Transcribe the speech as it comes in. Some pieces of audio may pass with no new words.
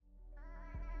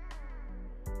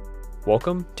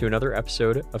Welcome to another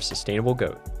episode of Sustainable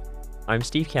Goat. I'm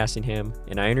Steve Cassingham,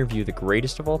 and I interview the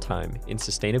greatest of all time in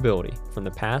sustainability from the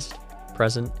past,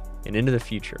 present, and into the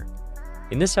future.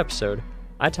 In this episode,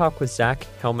 I talk with Zach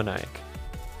Helmanaik,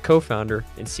 co-founder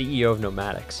and CEO of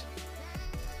Nomadix.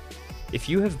 If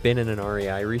you have been in an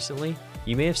REI recently,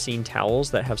 you may have seen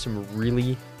towels that have some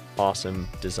really awesome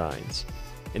designs.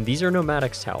 And these are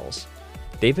Nomadix towels.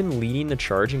 They've been leading the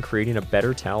charge in creating a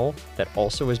better towel that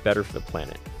also is better for the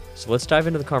planet. So let's dive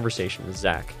into the conversation with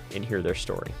Zach and hear their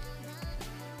story.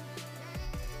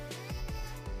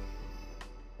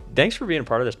 Thanks for being a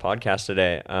part of this podcast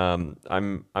today.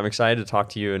 I'm excited to talk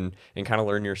to you and kind of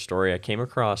learn your story. I came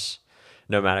across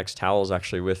Nomadix towels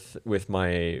actually with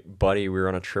my buddy. We were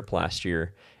on a trip last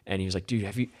year, and he was like, "Dude,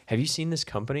 have you seen this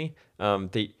company?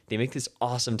 They make this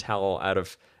awesome towel out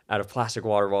of plastic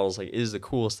water bottles. Like, it is the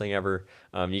coolest thing ever.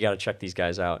 You got to check these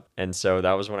guys out." And so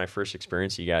that was when I first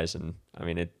experienced you guys. And I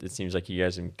mean, it seems like you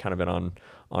guys have kind of been on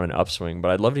an upswing.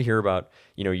 But I'd love to hear about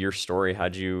your story.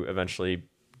 How'd you eventually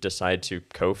decide to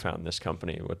co-found this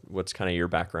company? What's kind of your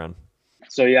background?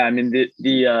 So yeah, I mean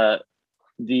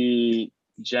the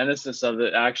genesis of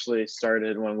it actually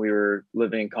started when we were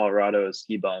living in Colorado as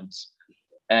ski bums.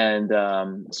 And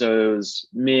so it was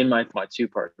me and my two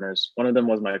partners. One of them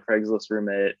was my Craigslist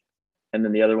roommate, and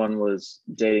then the other one was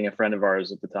dating a friend of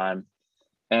ours at the time.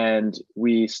 And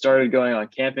we started going on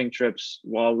camping trips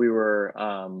while we were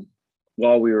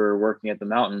working at the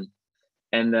mountain.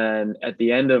 And then at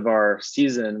the end of our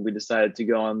season, we decided to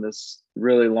go on this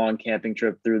really long camping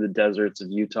trip through the deserts of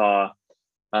Utah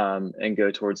and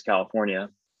go towards California.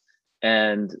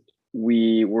 And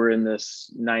we were in this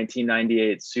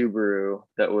 1998 Subaru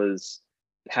that was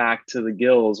packed to the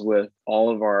gills with all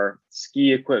of our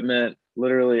ski equipment,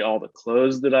 literally all the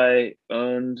clothes that I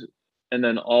owned, and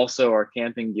then also our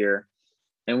camping gear.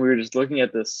 And we were just looking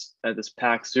at this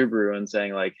packed Subaru and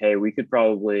saying, like, hey, we could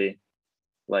probably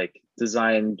like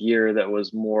design gear that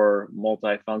was more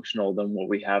multifunctional than what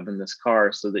we have in this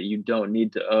car, so that you don't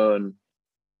need to own,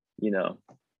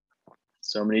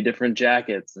 so many different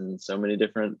jackets and so many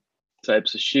different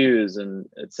types of shoes and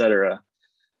etc.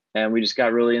 And we just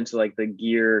got really into like the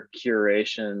gear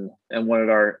curation and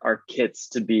wanted our kits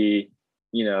to be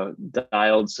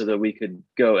dialed so that we could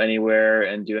go anywhere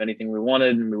and do anything we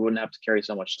wanted, and we wouldn't have to carry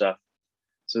so much stuff.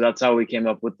 So that's how we came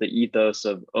up with the ethos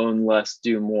of own less,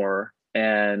 do more.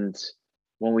 And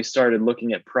when we started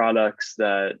looking at products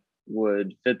that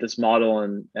would fit this model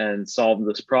and solve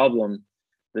this problem,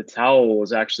 the towel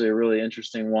was actually a really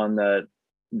interesting one that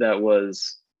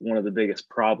was one of the biggest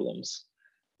problems.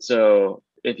 So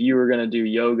if you were going to do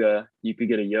yoga, you could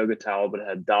get a yoga towel, but it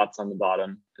had dots on the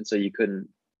bottom. And so you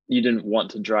didn't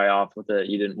want to dry off with it.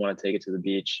 You didn't want to take it to the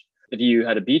beach. If you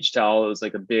had a beach towel, it was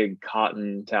like a big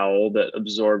cotton towel that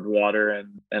absorbed water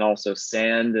and also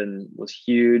sand and was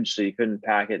huge. So you couldn't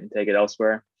pack it and take it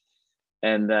elsewhere.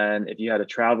 And then if you had a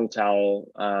travel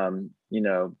towel,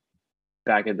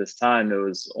 back at this time, it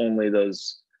was only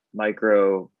those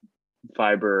micro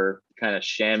fiber kind of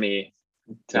chamois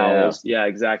towels. Yeah,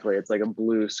 exactly. It's like a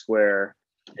blue square.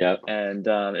 Yeah. And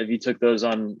if you took those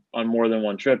on more than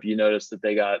one trip, you noticed that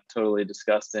they got totally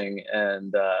disgusting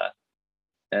and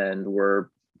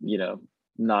were,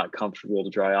 not comfortable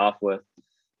to dry off with.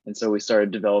 And so we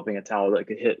started developing a towel that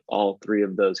could hit all three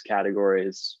of those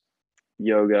categories: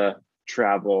 yoga,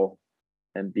 travel,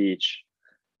 and beach.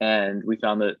 And we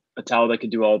found that a towel that could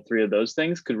do all three of those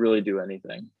things could really do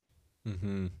anything.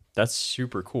 Mm-hmm. That's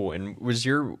super cool. And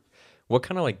what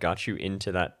kind of like got you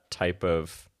into that type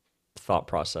of thought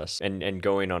process and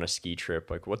going on a ski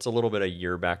trip? Like, what's a little bit of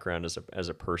your background as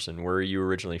a person? Where are you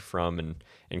originally from,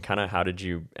 and kind of how did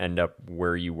you end up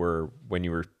where you were when you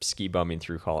were ski bumming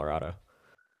through Colorado?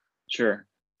 Sure.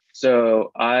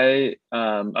 So I'm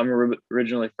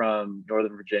originally from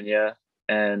Northern Virginia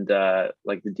and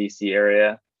like the DC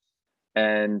area.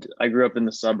 And I grew up in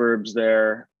the suburbs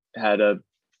there, had a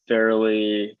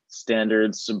fairly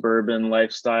standard suburban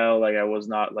lifestyle. Like, I was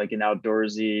not like an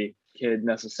outdoorsy kid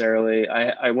necessarily.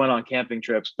 I went on camping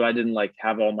trips, but I didn't like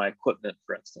have all my equipment,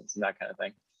 for instance, and that kind of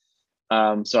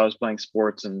thing. So I was playing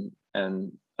sports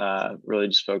and really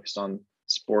just focused on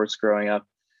sports growing up.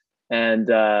 And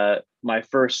my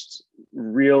first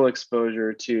real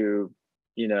exposure to,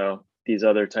 these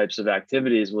other types of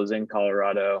activities was in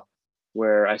Colorado,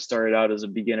 where I started out as a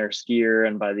beginner skier,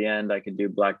 and by the end I could do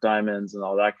black diamonds and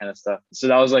all that kind of stuff. So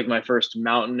that was like my first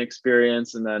mountain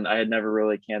experience. And then I had never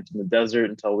really camped in the desert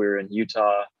until we were in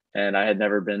Utah, and I had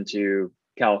never been to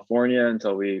California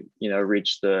until we,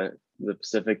 reached the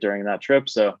Pacific during that trip.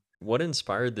 So what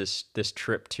inspired this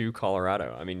trip to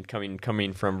Colorado? I mean,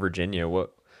 coming from Virginia,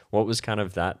 what was kind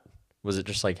of that Was it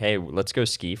just like, hey, let's go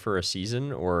ski for a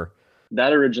season, or?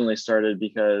 That originally started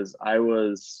because I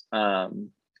was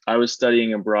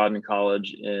studying abroad in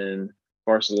college in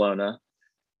Barcelona.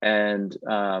 And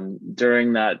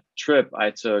during that trip,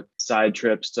 I took side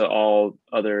trips to all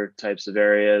other types of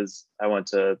areas. I went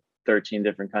to 13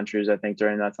 different countries, I think,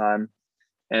 during that time.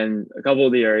 And a couple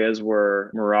of the areas were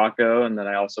Morocco, and then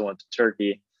I also went to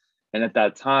Turkey. And at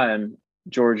that time,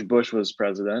 George Bush was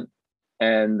president,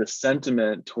 and the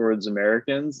sentiment towards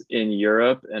Americans in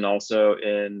Europe and also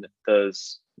in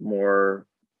those more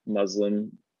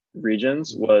Muslim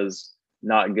regions was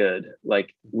not good.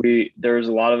 Like there was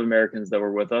a lot of Americans that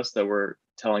were with us that were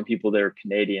telling people they were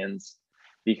Canadians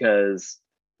because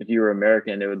if you were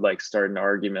American, it would like start an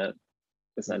argument.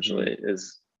 Essentially,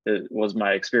 is it was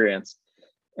my experience,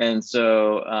 and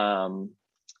so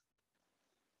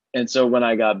when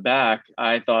I got back,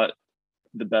 I thought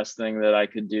the best thing that I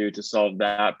could do to solve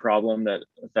that problem that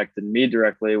affected me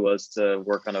directly was to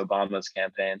work on Obama's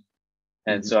campaign.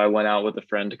 And so I went out with a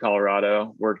friend to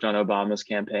Colorado, worked on Obama's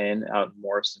campaign out in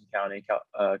Morrison County,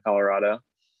 Colorado,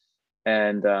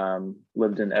 and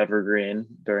lived in Evergreen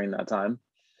during that time.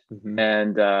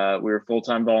 And we were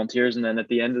full-time volunteers. And then at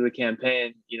the end of the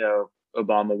campaign,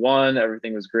 Obama won,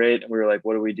 everything was great. And we were like,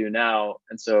 what do we do now?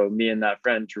 And so me and that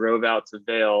friend drove out to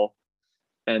Vail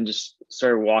and just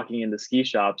started walking into ski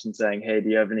shops and saying, hey, do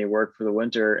you have any work for the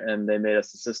winter? And they made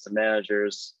us assistant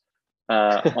managers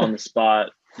on the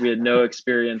spot. We had no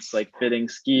experience like fitting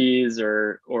skis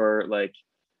or like,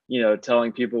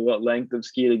 telling people what length of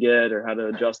ski to get or how to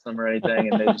adjust them or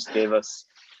anything. And they just gave us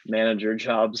manager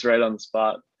jobs right on the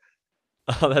spot.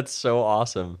 Oh, that's so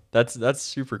awesome. That's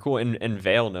super cool. And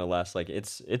Vail, no less. Like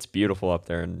it's beautiful up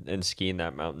there, and skiing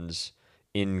that mountain's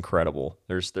incredible.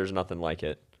 There's nothing like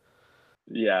it.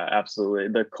 Yeah, absolutely.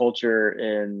 The culture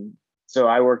so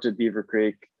I worked at Beaver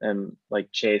Creek, and like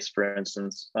Chase, for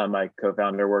instance, my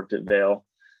co-founder worked at Vail,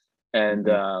 and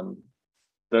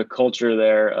the culture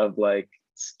there of like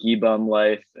ski bum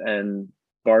life and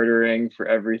bartering for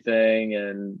everything,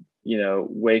 and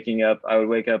waking up. I would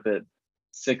wake up at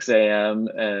 6 a.m.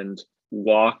 and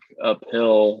walk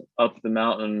uphill up the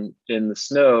mountain in the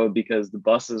snow because the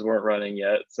buses weren't running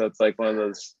yet. So it's like one of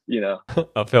those,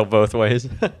 uphill both ways.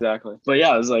 Exactly. But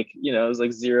yeah, it was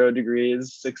like 0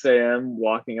 degrees, 6 a.m.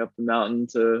 walking up the mountain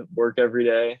to work every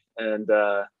day. And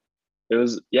it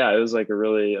was like a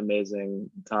really amazing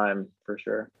time for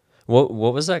sure. What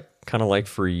was that kind of like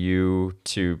for you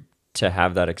to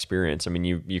have that experience? I mean,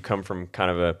 you come from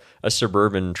kind of a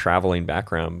suburban traveling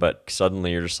background, but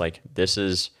suddenly you're just like,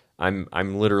 I'm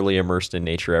literally immersed in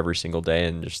nature every single day,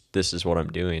 and just this is what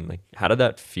I'm doing. Like, how did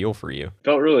that feel for you?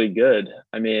 Felt really good.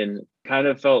 I mean, kind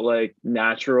of felt like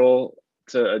natural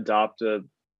to adopt a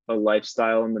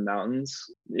lifestyle in the mountains.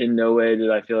 In no way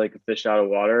did I feel like a fish out of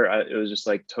water. It was just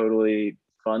like totally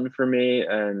fun for me,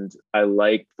 and I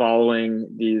like following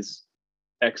these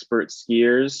expert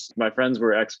skiers. My friends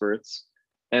were experts,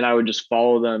 and I would just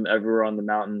follow them everywhere on the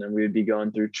mountain, and we'd be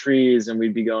going through trees, and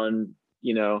we'd be going,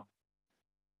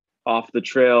 off the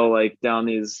trail, like down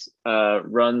these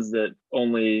runs that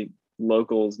only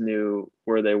locals knew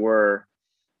where they were.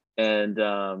 And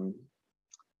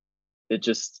it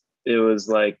was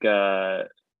like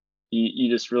you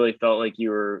just really felt like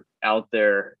you were out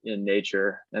there in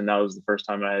nature, and that was the first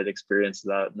time I had experienced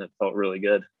that, and it felt really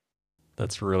good.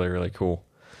 That's really, really cool.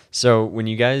 So when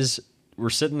you guys were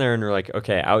sitting there and you're like,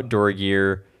 okay, outdoor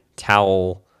gear,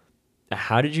 towel,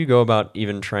 how did you go about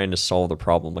even trying to solve the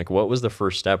problem? Like, what was the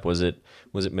first step? Was it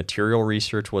material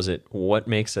research? Was it what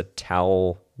makes a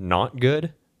towel not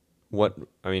good? What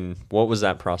was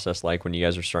that process like when you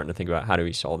guys were starting to think about how do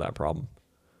we solve that problem?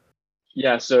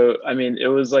 Yeah, so I mean, it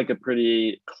was like a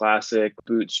pretty classic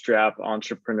bootstrap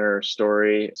entrepreneur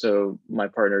story. So my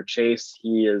partner Chase,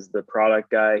 he is the product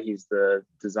guy, he's the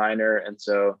designer, and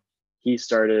so he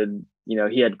started,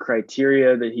 he had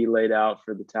criteria that he laid out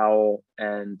for the towel,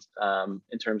 and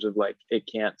in terms of like it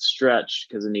can't stretch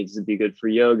because it needs to be good for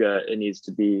yoga, it needs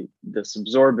to be this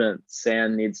absorbent,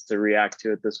 sand needs to react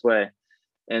to it this way.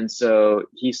 And so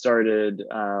he started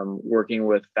working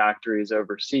with factories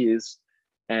overseas,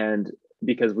 and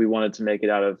because we wanted to make it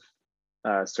out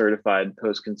of certified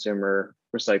post-consumer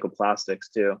recycled plastics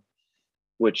too,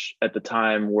 which at the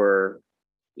time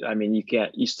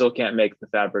you still can't make the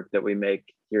fabric that we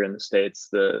make here in the States.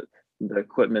 The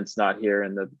equipment's not here,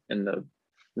 and the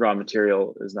raw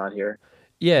material is not here.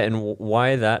 Yeah, and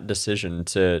why that decision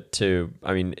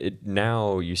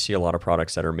now you see a lot of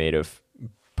products that are made of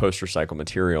post-recycled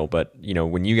material, but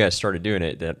when you guys started doing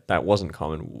it, that wasn't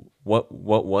common. What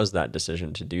was that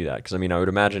decision to do that? Because I mean, I would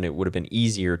imagine it would have been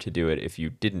easier to do it if you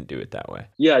didn't do it that way.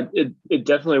 Yeah, it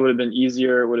definitely would have been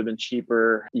easier, it would have been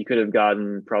cheaper. You could have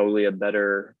gotten probably a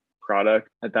better product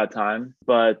at that time.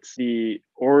 But the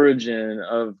origin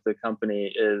of the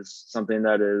company is something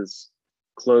that is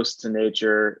close to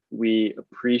nature. We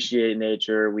appreciate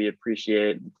nature, we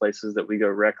appreciate the places that we go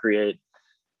recreate.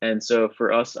 And so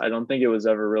for us, I don't think it was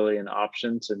ever really an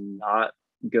option to not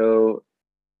go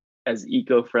as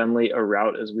eco-friendly a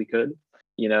route as we could.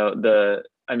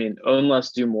 Own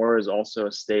less, do more is also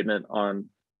a statement on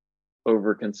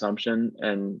overconsumption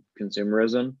and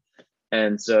consumerism.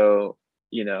 And so,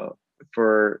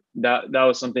 for that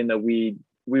was something that we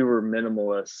were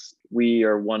minimalists. We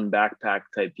are one backpack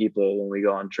type people when we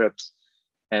go on trips.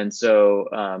 And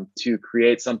so to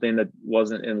create something that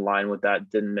wasn't in line with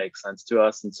that didn't make sense to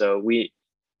us. And so we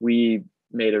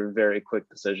made a very quick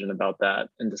decision about that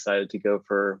and decided to go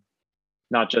for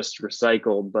not just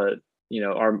recycled, but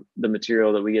the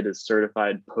material that we get is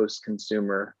certified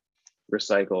post-consumer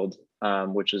recycled,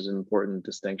 which is an important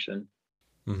distinction.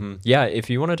 Mm-hmm. Yeah, if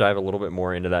you want to dive a little bit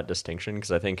more into that distinction,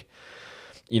 because I think,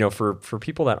 for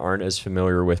people that aren't as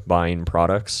familiar with buying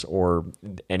products or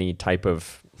any type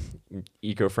of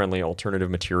eco-friendly alternative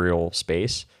material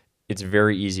space, it's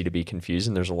very easy to be confused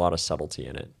and there's a lot of subtlety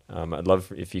in it. I'd love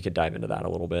if you could dive into that a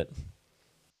little bit.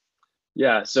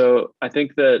 Yeah, so I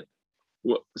think that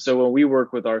so when we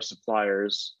work with our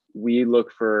suppliers, we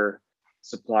look for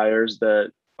suppliers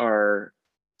that are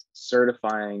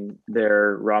certifying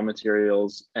their raw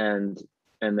materials and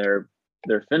their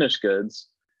finished goods,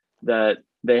 that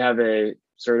they have a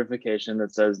certification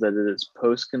that says that it is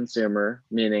post-consumer,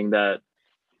 meaning that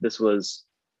this was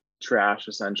trash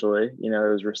essentially. It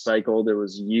was recycled, it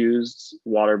was used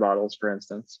water bottles, for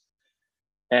instance.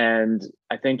 And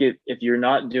I think if you're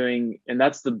not doing, and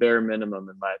that's the bare minimum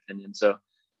in my opinion. So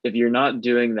if you're not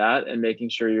doing that and making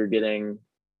sure you're getting,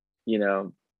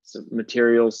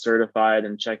 materials certified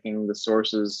and checking the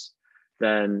sources,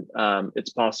 then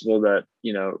it's possible that,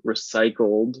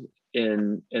 recycled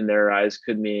in their eyes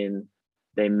could mean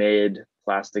they made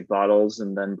plastic bottles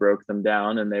and then broke them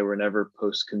down and they were never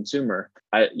post-consumer.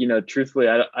 Truthfully,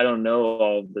 I don't know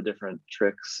all the different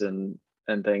tricks and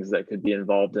things that could be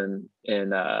involved in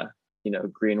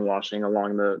greenwashing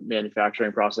along the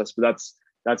manufacturing process, but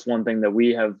that's one thing that we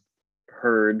have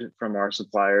heard from our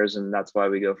suppliers, and that's why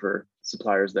we go for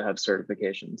suppliers that have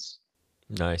certifications.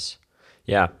 Nice.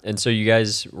 Yeah. And so you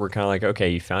guys were kind of like, okay,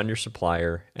 you found your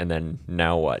supplier, and then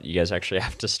now what? You guys actually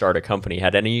have to start a company.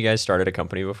 Had any of you guys started a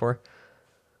company before?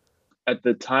 At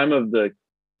the time of the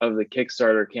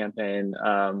Kickstarter campaign,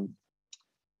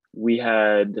 we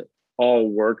had all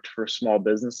worked for small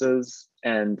businesses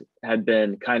and had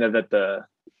been kind of at the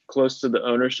close to the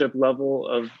ownership level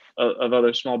of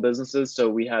other small businesses. So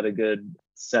we had a good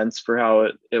sense for how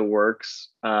it works.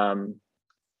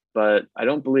 But I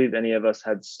don't believe any of us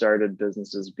had started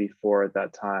businesses before at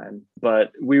that time.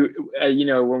 But when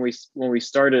we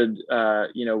started,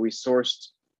 we sourced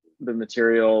the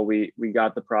material, we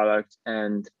got the product,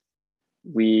 and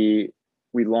we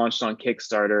launched on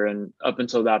Kickstarter. And up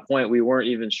until that point, we weren't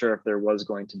even sure if there was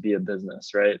going to be a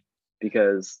business, right?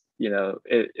 Because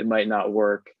it might not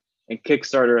work. And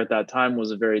Kickstarter at that time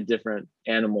was a very different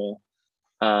animal.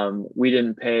 We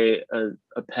didn't pay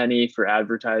a penny for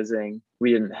advertising.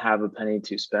 We didn't have a penny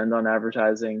to spend on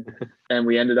advertising. And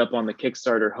we ended up on the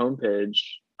Kickstarter homepage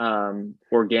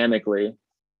organically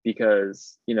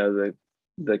because,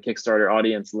 the Kickstarter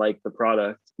audience liked the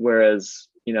product. Whereas,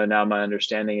 now my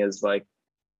understanding is like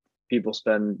people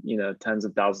spend, tens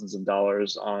of thousands of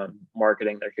dollars on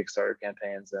marketing their Kickstarter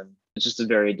campaigns. And it's just a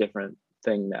very different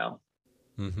thing now.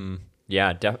 Mm-hmm.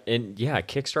 Yeah, and yeah,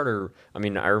 Kickstarter. I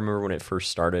mean, I remember when it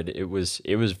first started, it was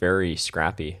very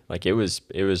scrappy. Like it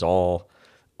was all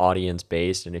audience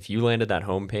based, and if you landed that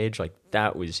homepage, like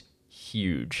that was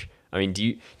huge. I mean, do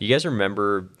you guys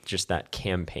remember just that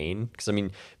campaign? Because I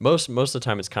mean, most of the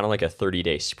time it's kind of like a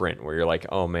 30-day sprint where you're like,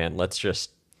 oh man, let's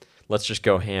just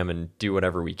go ham and do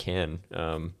whatever we can.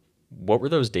 What were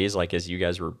those days like as you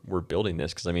guys were building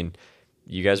this? Because I mean,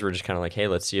 you guys were just kind of like, hey,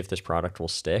 let's see if this product will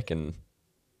stick and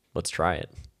let's try it.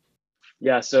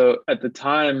 Yeah, so at the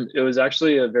time, it was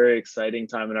actually a very exciting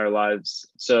time in our lives.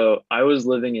 So I was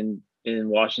living in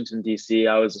Washington, D.C.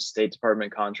 I was a State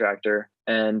Department contractor,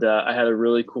 and I had a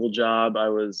really cool job. I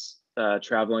was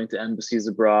traveling to embassies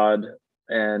abroad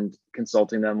and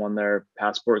consulting them on their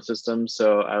passport systems.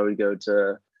 So I would go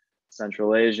to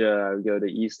Central Asia, I would go to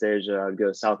East Asia, I would go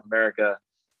to South America.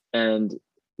 And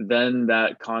then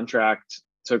that contract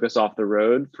took us off the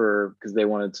road because they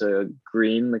wanted to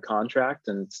green the contract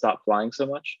and stop flying so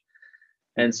much.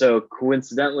 And so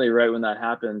coincidentally, right when that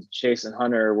happened, Chase and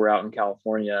Hunter were out in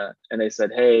California, and they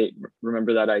said, "Hey,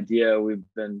 remember that idea we've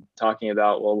been talking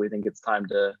about? Well, we think it's time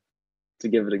to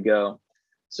give it a go."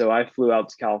 So I flew out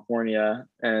to California,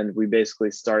 and we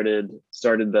basically started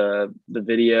the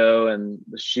video and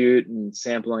the shoot and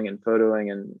sampling and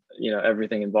photoing and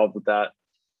everything involved with that.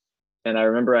 And I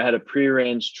remember I had a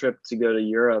prearranged trip to go to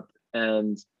Europe,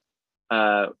 and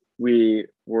we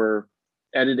were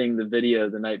editing the video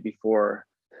the night before,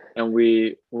 and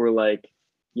we were like,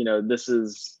 this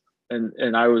is,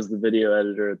 and I was the video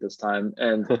editor at this time,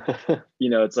 and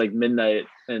it's like midnight,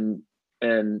 and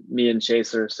me and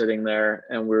Chase are sitting there,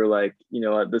 and we were like,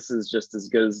 what, this is just as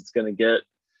good as it's going to get.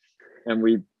 And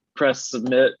we pressed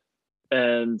submit,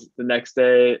 and the next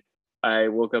day I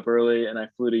woke up early and I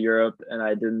flew to Europe, and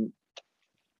I didn't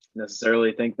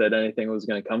necessarily think that anything was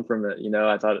going to come from it.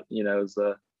 I thought, it was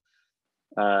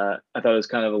I thought it was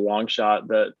kind of a long shot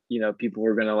that, people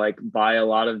were going to like buy a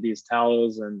lot of these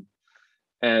towels. And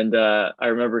I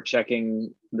remember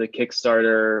checking the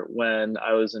Kickstarter when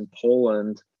I was in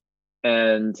Poland,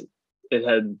 and it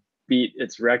had beat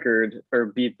its record, or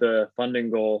beat the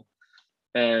funding goal.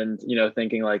 And,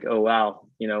 thinking like, oh, wow,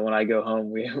 when I go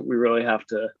home, we really have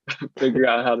to figure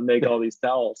out how to make all these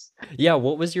towels. Yeah.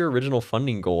 What was your original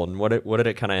funding goal, and what did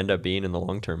it kind of end up being in the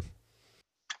long term?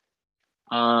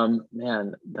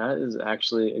 Man, that is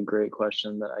actually a great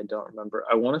question that I don't remember.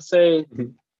 I want to say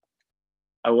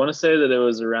that it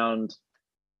was around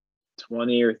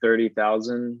 20 or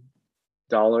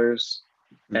 $30,000,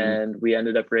 and we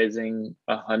ended up raising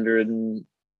 100 and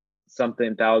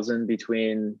something thousand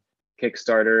between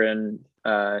Kickstarter and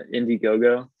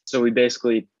Indiegogo. So we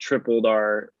basically tripled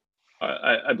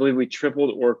I believe we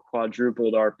tripled or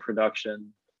quadrupled our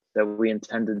production that we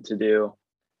intended to do.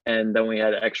 And then we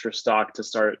had extra stock to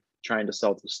start trying to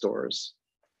sell to stores.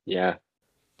 Yeah.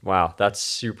 Wow, that's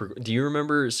super. Do you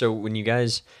remember, so when you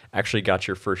guys actually got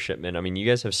your first shipment, I mean, you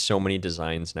guys have so many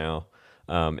designs now,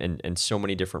 and so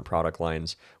many different product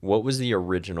lines. What was the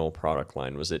original product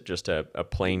line? Was it just a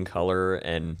plain color,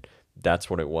 and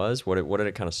that's what it was? What did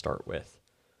it kind of start with?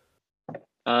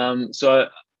 So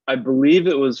I believe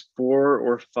it was 4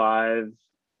 or 5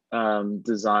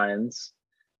 designs,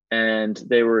 and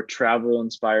they were travel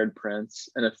inspired prints,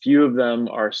 and a few of them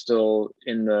are still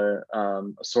in the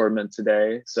assortment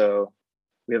today. So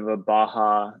we have a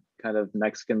Baja kind of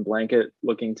Mexican blanket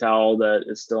looking towel that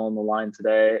is still in the line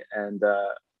today, and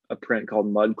a print called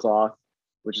Mud Cloth,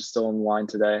 which is still in the line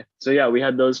today. So yeah, we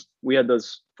had those 4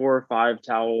 or 5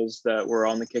 towels that were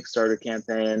on the Kickstarter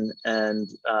campaign, and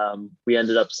we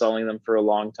ended up selling them for a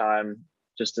long time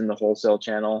just in the wholesale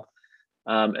channel.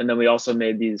 And then we also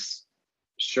made these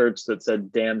shirts that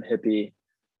said "Damn Hippie"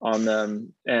 on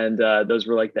them, and those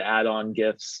were like the add-on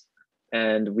gifts,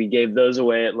 and we gave those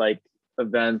away at like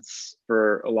events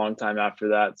for a long time after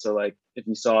that. So like if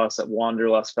you saw us at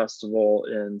Wanderlust Festival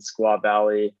in Squaw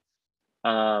Valley,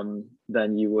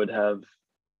 then you would have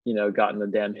gotten a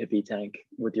Damn Hippie tank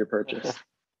with your purchase.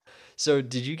 So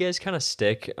did you guys kind of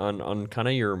stick on kind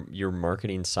of your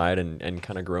marketing side and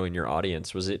kind of growing your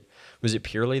audience? Was it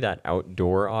purely that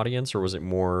outdoor audience, or was it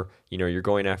more, you're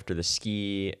going after the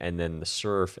ski and then the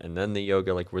surf and then the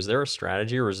yoga? Like, was there a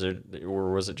strategy, or was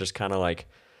it just kind of like,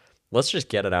 let's just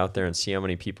get it out there and see how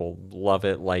many people love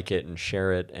it, like it, and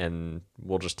share it, and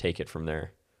we'll just take it from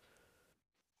there?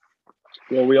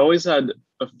 Well, we always had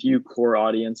a few core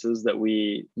audiences that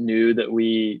we knew that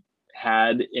we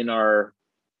had in our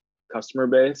customer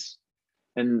base,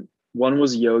 and one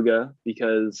was yoga,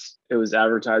 because it was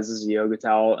advertised as a yoga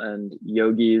towel, and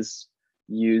yogis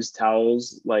use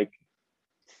towels, like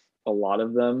a lot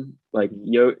of them. Like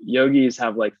yogis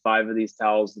have like 5 of these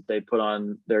towels that they put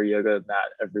on their yoga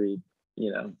mat every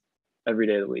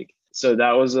day of the week. So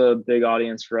that was a big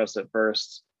audience for us at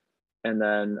first. And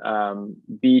then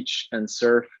beach and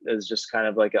surf is just kind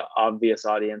of like an obvious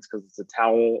audience because it's a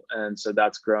towel, and so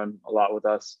that's grown a lot with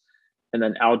us. And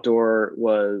then outdoor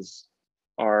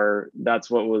that's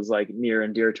what was like near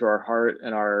and dear to our heart.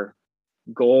 And our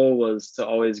goal was to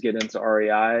always get into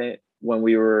REI. When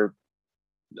we were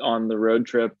on the road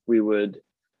trip, we would,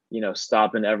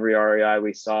 stop in every REI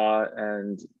we saw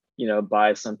and,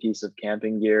 buy some piece of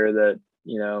camping gear that,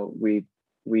 we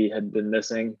had been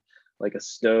missing, like a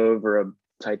stove or a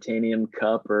titanium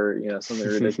cup or, something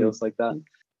ridiculous like that.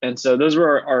 And so those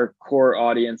were our core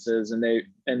audiences, and they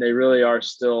really are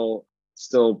still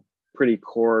pretty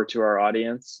core to our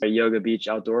audience, yoga, beach,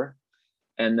 outdoor.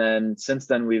 And then since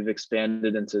then we've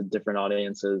expanded into different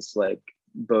audiences, like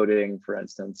boating, for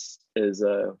instance, is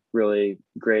a really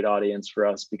great audience for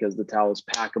us because the towel is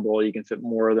packable. You can fit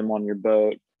more of them on your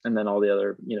boat. and then all the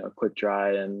other, quick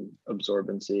dry and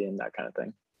absorbency and that kind of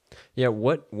thing. Yeah,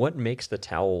 what makes the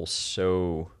towel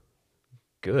so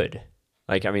good?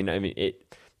 Like, I mean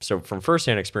it so from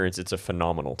firsthand experience, it's a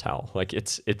phenomenal towel. Like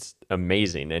it's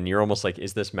amazing. And you're almost like,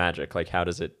 is this magic? Like how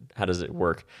does it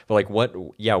work? But like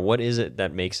what is it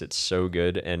that makes it so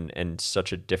good and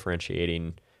such a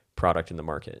differentiating product in the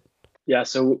market? Yeah,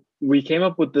 so we came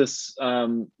up with this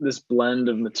blend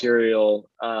of material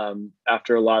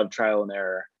after a lot of trial and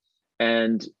error,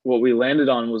 and what we landed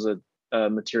on was a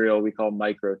material we call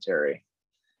micro terry.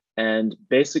 And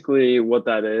basically, what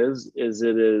that is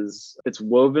it's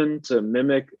woven to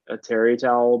mimic a terry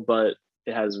towel, but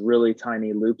it has really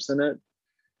tiny loops in it.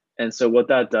 And so what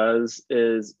that does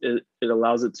is it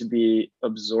allows it to be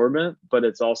absorbent, but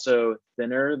it's also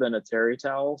thinner than a terry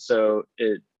towel. So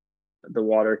the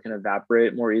water can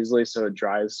evaporate more easily, so it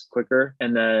dries quicker.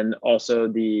 And then also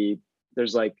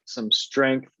there's like some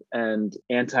strength and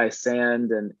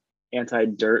anti-sand and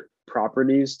anti-dirt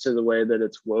properties to the way that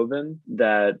it's woven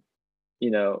that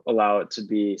allow it to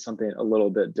be something a little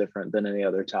bit different than any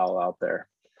other towel out there.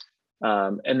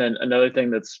 And then another thing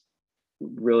that's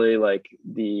really like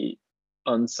the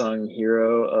unsung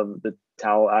hero of the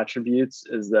towel attributes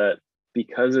is that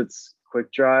because it's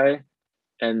quick dry,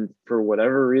 and for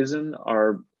whatever reason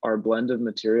our blend of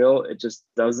material, it just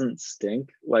doesn't stink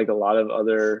like a lot of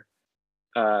other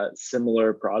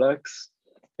similar products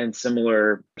and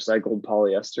similar recycled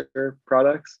polyester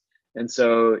products. And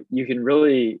so you can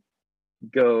really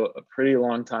go a pretty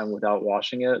long time without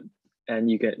washing it.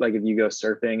 And you can, like, if you go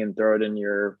surfing and throw it in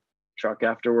your truck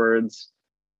afterwards,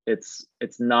 it's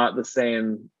not the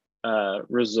same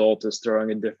result as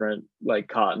throwing a different like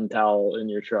cotton towel in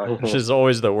your truck. Which is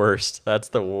always the worst. That's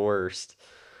the worst.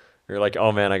 You're like,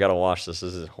 oh man, I gotta wash this.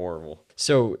 This is horrible.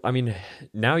 So, I mean,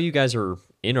 now you guys are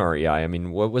in REI. I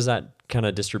mean, what was that kind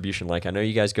of distribution like? I know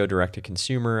you guys go direct to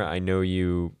consumer. I know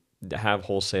you have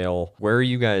wholesale. Where are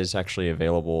you guys actually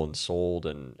available and sold?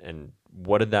 And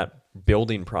what did that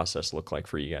building process look like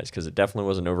for you guys? Because it definitely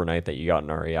wasn't overnight that you got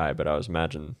an REI, but I would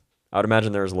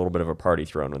imagine there was a little bit of a party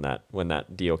thrown when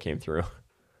that deal came through.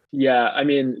 Yeah, I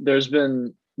mean, there's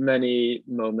been many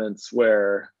moments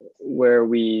where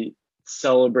we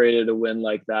celebrated a win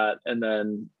like that, and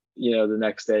then the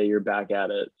next day you're back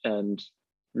at it and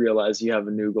realize you have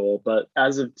a new goal. But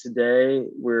as of today,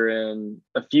 we're in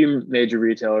a few major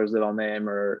retailers that I'll name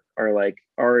are like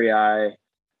REI,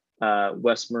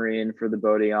 West Marine for the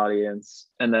boating audience,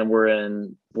 and then we're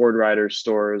in board rider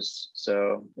stores.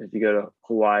 So if you go to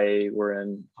Hawaii, we're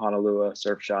in Honolulu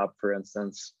Surf Shop, for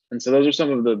instance. And so those are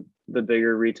some of the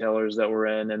bigger retailers that we're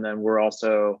in, and then we're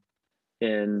also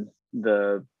in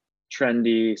the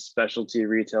trendy specialty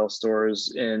retail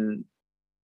stores in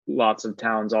lots of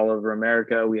towns all over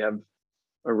America. We have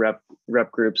a rep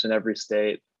groups in every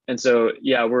state, and so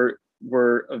yeah,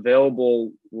 we're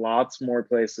available lots more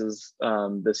places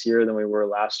this year than we were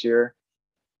last year,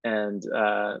 and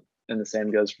the same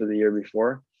goes for the year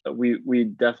before. We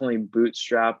definitely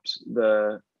bootstrapped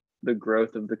the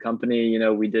growth of the company.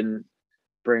 We didn't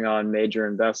bring on major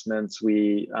investments.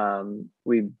 We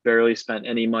barely spent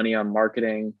any money on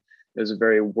marketing. It was a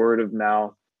very word of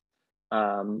mouth.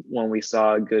 When we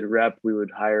saw a good rep, we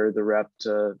would hire the rep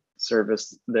to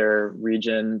service their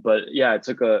region. But yeah, it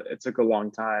took a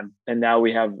long time, and now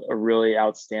we have a really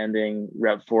outstanding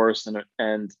rep force,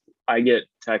 and I get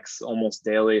texts almost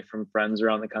daily from friends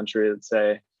around the country that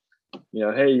say,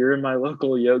 hey, you're in my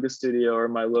local yoga studio or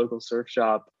my local surf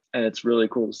shop, and it's really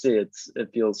cool to see. It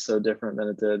feels so different than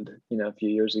it did a few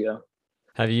years ago.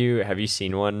 Have you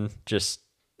seen one just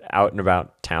out and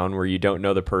about town where you don't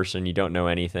know the person, you don't know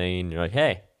anything, and you're like,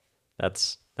 hey,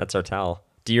 that's our towel.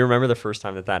 Do you remember the first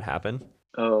time that happened?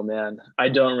 Oh man, I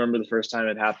don't remember the first time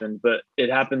it happened, but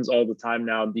it happens all the time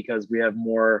now because we have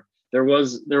more. There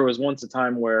was once a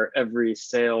time where every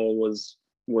sale was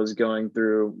going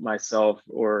through myself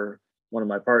or one of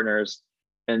my partners,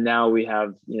 and now we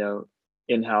have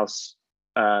in-house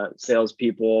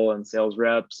salespeople and sales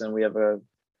reps, and we have a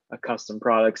custom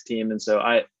products team. And so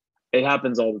it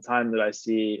happens all the time that I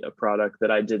see a product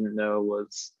that I didn't know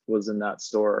was in that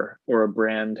store, or a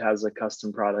brand has a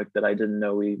custom product that I didn't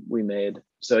know we made.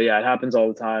 So yeah, it happens all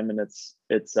the time, and it's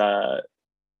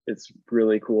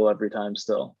really cool every time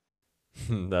still.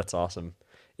 That's awesome.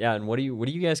 Yeah, and what do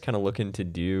you guys kind of looking to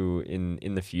do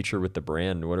in the future with the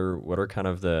brand? What are kind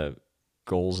of the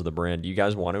goals of the brand? Do you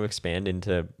guys want to expand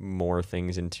into more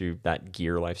things into that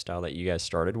gear lifestyle that you guys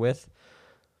started with?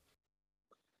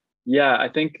 Yeah, I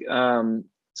think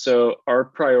so. Our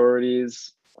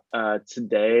priorities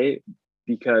today,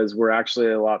 because we're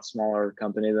actually a lot smaller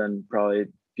company than probably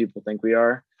people think we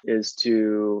are, is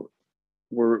to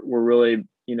we're really,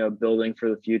 building for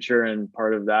the future, and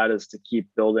part of that is to keep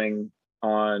building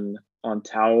on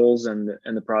towels and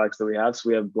the products that we have. So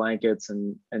we have blankets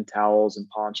and towels and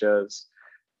ponchos,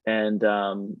 and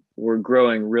we're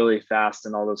growing really fast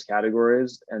in all those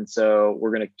categories. And so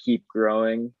we're going to keep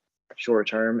growing short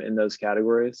term in those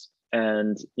categories.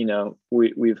 And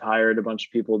we've hired a bunch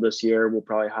of people this year. We'll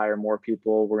probably hire more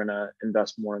people. We're going to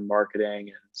invest more in marketing.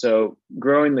 And so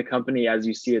growing the company as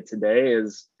you see it today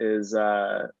is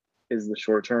the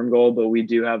short term goal. But we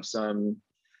do have some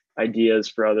ideas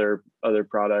for other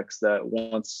products that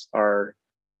once our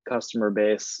customer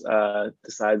base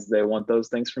decides they want those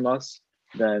things from us,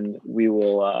 then we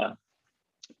will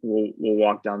we'll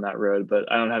walk down that road. But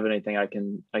I don't have anything I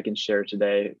can share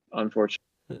today, unfortunately.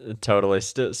 Totally.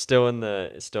 Still in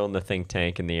the think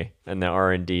tank and the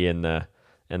R&D and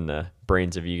the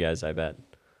brains of you guys, I bet.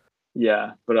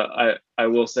 Yeah, but I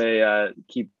will say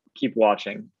keep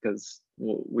watching, because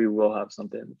we will have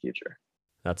something in the future.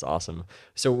 That's awesome.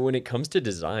 So when it comes to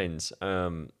designs, I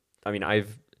mean,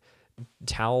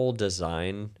 towel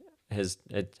design has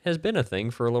been a thing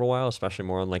for a little while, especially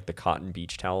more on like the cotton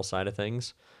beach towel side of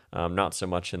things. Not so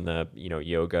much in the,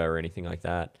 yoga or anything like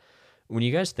that. When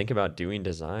you guys think about doing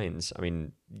designs, I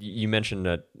mean, you mentioned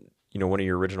that, one of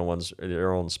your original ones,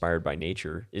 they're all inspired by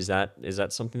nature. Is that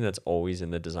something that's always in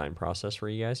the design process for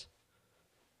you guys?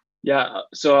 Yeah,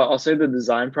 so I'll say the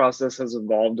design process has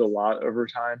evolved a lot over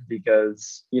time,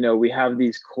 because we have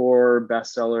these core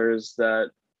bestsellers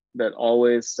that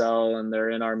always sell, and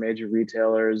they're in our major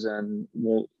retailers, and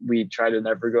we try to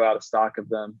never go out of stock of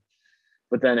them.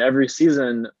 But then every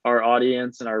season, our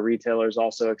audience and our retailers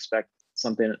also expect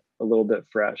something a little bit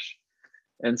fresh.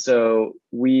 And so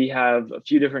we have a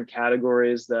few different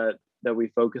categories that we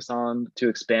focus on to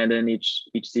expand in each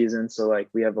season. So like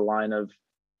we have a line of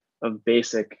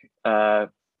basic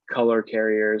color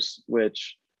carriers,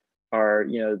 which are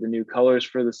the new colors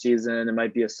for the season. It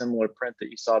might be a similar print that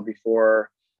you saw before,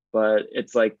 but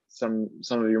it's like some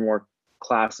of your more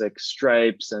classic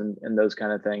stripes and those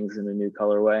kind of things in a new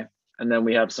colorway. And then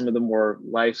we have some of the more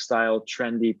lifestyle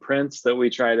trendy prints that we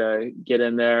try to get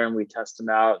in there, and we test them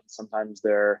out. Sometimes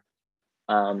they're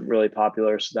really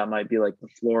popular. So that might be like the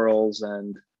florals,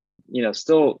 and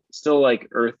still like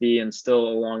earthy and still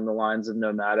along the lines of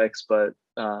nomadics, but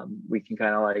we can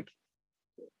kind of like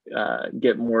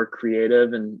get more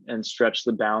creative and stretch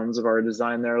the bounds of our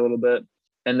design there a little bit.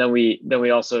 And then we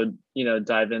also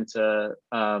dive into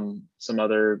some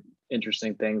other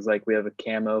interesting things, like we have a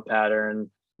camo pattern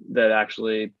that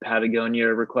actually Patagonia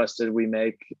requested we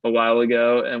make a while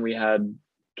ago, and we had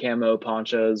camo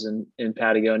ponchos in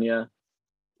Patagonia,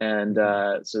 and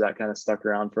so that kind of stuck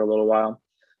around for a little while.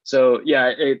 So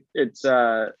yeah, it's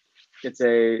a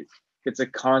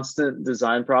constant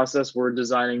design process. We're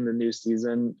designing the new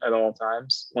season at all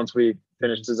times. Once we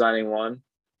finish designing one,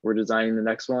 we're designing the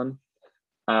next one.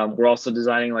 We're also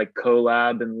designing like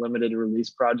collab and limited release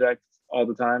projects all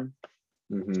the time.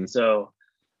 Mm-hmm. So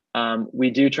we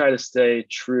do try to stay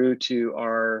true to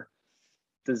our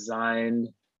design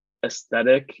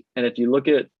aesthetic. And if you look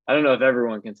at, I don't know if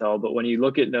everyone can tell, but when you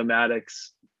look at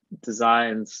Nomadic's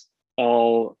designs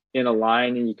all in a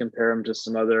line and you compare them to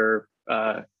some other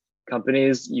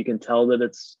companies, you can tell that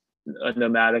it's a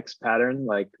Nomadic's pattern.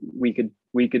 Like we could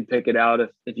pick it out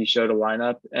if you showed a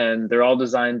lineup, and they're all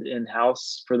designed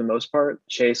in-house for the most part.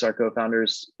 Chase, our co-founder,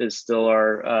 is still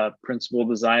our principal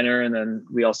designer, and then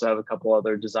we also have a couple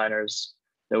other designers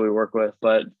that we work with,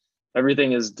 but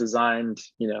everything is designed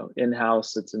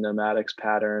in-house. It's a Nomadic's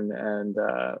pattern, and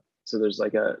so there's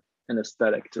like an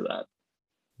aesthetic to that.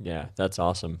 Yeah, that's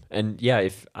awesome. And yeah,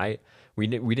 we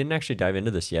didn't actually dive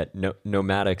into this yet.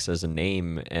 Nomadics as a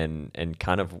name, and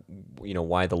kind of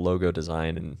why the logo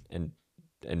design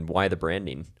and why the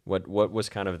branding. What was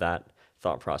kind of that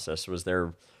thought process? Was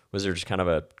there just kind of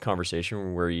a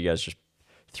conversation where you guys just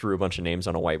threw a bunch of names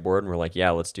on a whiteboard and were like,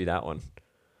 yeah, let's do that one?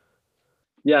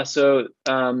 Yeah, so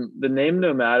the name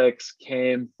Nomadics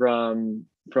came from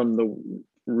the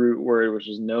root word, which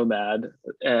is nomad,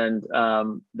 and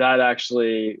that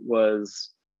actually was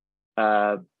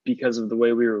because of the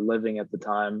way we were living at the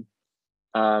time.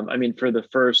 I mean, for the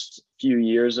first few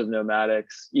years of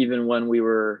Nomadics, even when we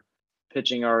were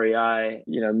pitching REI,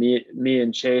 me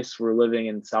and Chase were living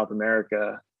in South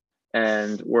America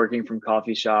and working from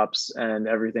coffee shops, and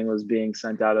everything was being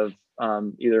sent out of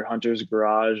either Hunter's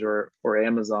Garage or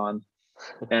Amazon.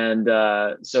 And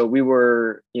so we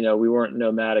were, we weren't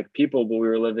nomadic people, but we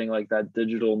were living like that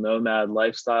digital nomad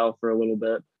lifestyle for a little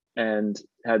bit and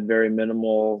had very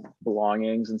minimal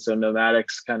belongings. And so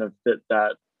Nomadics kind of fit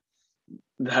that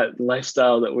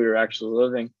lifestyle that we were actually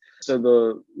living. So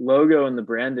the logo and the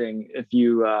branding, if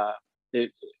you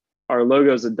it, our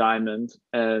logo is a diamond,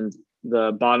 and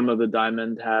the bottom of the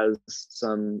diamond has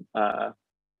some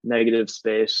negative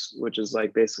space, which is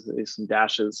like basically some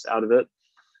dashes out of it.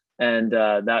 And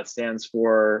that stands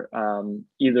for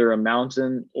either a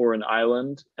mountain or an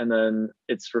island, and then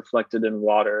it's reflected in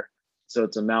water. So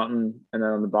it's a mountain, and then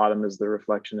on the bottom is the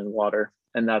reflection in water.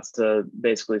 And that's to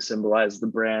basically symbolize the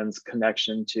brand's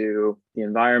connection to the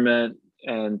environment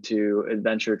and to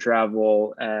adventure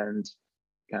travel and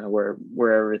kind of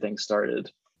where everything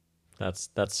started. That's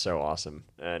so awesome.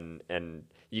 And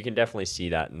you can definitely see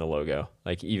that in the logo.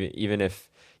 Like even if,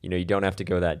 you don't have to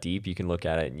go that deep, you can look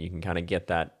at it and you can kind of get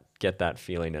that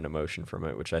feeling and emotion from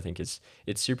it, which I think it's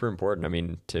super important. I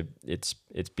mean, it's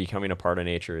becoming a part of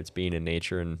nature, it's being in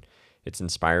nature, and it's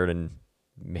inspired and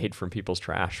made from people's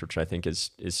trash, which I think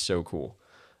is so cool.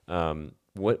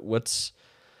 What's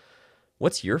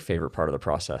your favorite part of the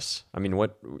process? I mean,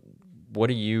 what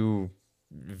do you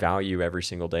value every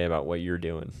single day about what you're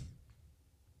doing?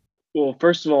 Well,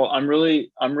 first of all, I'm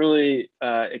really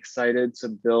excited to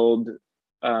build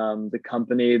the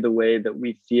company the way that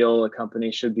we feel a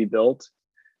company should be built.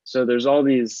 So there's all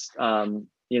these,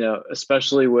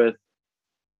 especially with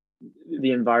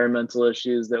the environmental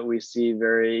issues that we see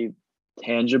very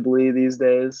tangibly these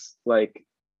days, like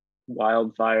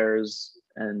wildfires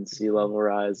and sea level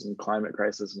rise and climate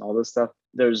crisis and all this stuff.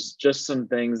 There's just some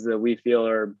things that we feel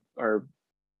are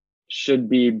should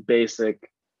be basic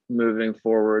moving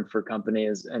forward for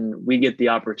companies, and we get the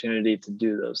opportunity to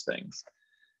do those things.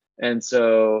 And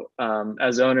so,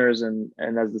 as owners and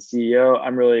as the CEO,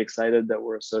 I'm really excited that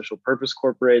we're a social purpose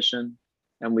corporation,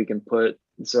 and we can put,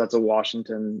 so that's a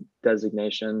Washington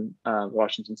designation,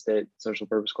 Washington State Social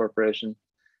Purpose Corporation,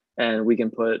 and we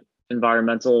can put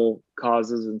environmental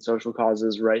causes and social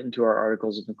causes right into our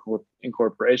articles of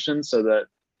incorporation, so that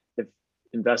if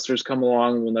investors come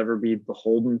along, we'll never be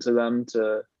beholden to them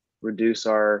to reduce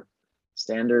our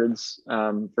standards,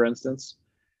 for instance.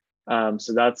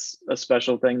 So that's a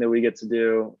special thing that we get to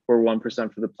do. We're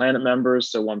 1% for the planet members.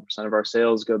 So 1% of our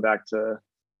sales go back to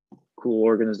cool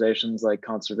organizations like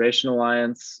Conservation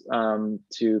Alliance,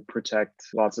 to protect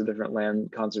lots of different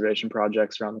land conservation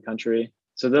projects around the country.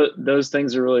 So those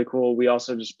things are really cool. We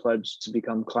also just pledged to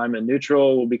become climate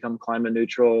neutral. We'll become climate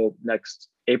neutral next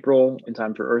April in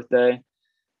time for Earth Day.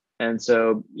 And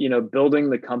so,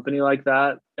 building the company like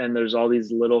that, and there's all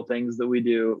these little things that we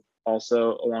do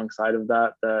also alongside of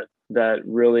that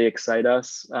really excite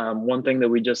us. One thing that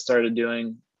we just started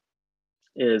doing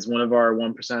is one of our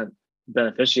 1%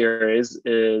 beneficiaries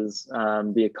is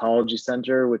the Ecology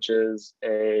Center, which is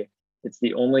it's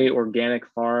the only organic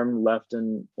farm left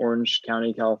in Orange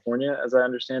County, California, as I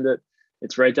understand it.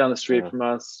 It's right down the street from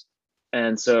us.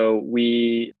 And so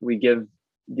we give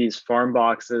these farm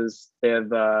boxes. They have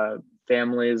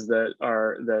families that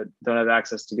don't have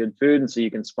access to good food, and so you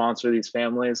can sponsor these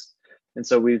families. And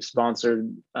so we've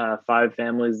sponsored 5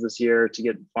 families this year to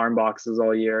get farm boxes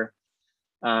all year.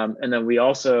 And then we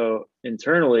also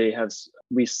internally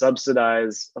we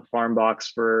subsidize a farm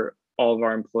box for all of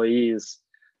our employees.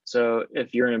 So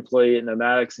if you're an employee at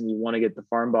Nomadics and you want to get the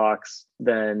farm box,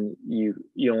 then you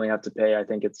only have to pay, I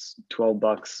think it's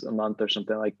 $12 a month or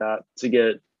something like that, to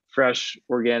get fresh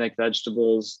organic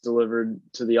vegetables delivered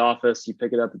to the office. You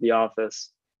pick it up at the office,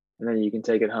 and then you can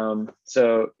take it home.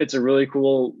 So it's a really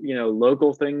cool,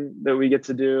 local thing that we get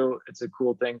to do. It's a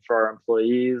cool thing for our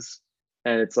employees,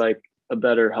 and it's like a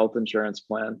better health insurance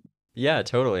plan. Yeah,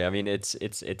 totally. I mean, it's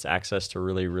access to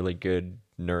really, really good,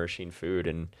 nourishing food.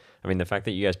 And I mean, the fact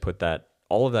that you guys put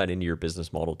all of that into your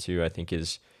business model too, I think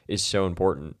is so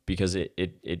important, because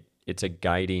it's a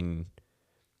guiding,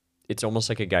 it's almost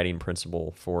like a guiding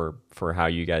principle for how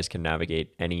you guys can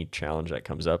navigate any challenge that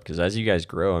comes up. Because as you guys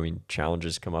grow, I mean,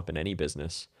 challenges come up in any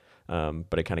business,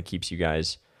 but it kind of keeps you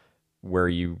guys where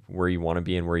you want to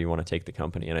be and where you want to take the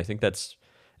company. And I think that's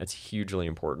hugely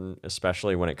important,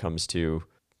 especially when it comes to,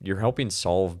 you're helping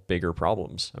solve bigger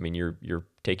problems. I mean, you're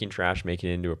taking trash, making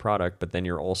it into a product, but then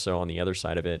you're also, on the other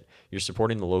side of it, you're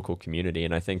supporting the local community.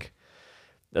 And I think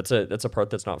that's a part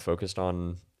that's not focused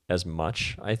on as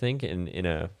much, I think, in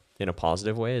a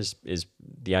positive way, is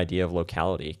the idea of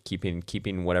locality,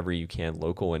 keeping whatever you can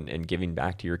local, and giving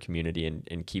back to your community,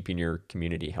 and keeping your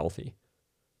community healthy.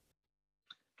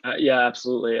 Yeah,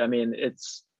 absolutely. I mean,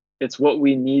 it's what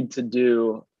we need to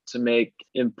do to make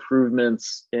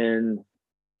improvements in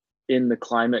the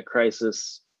climate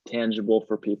crisis tangible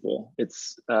for people.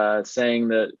 It's saying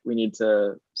that we need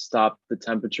to stop the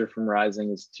temperature from rising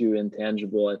is too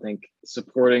intangible. I think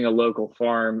supporting a local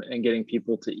farm and getting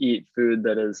people to eat food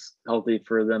that is healthy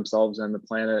for themselves and the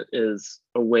planet is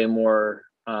a way more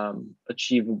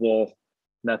achievable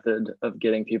method of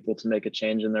getting people to make a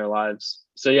change in their lives.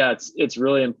 So yeah, it's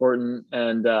really important,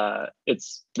 and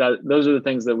it's that those are the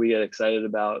things that we get excited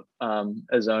about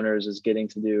as owners, is getting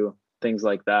to do things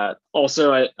like that.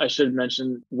 Also, I should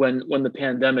mention, when the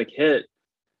pandemic hit,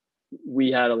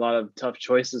 we had a lot of tough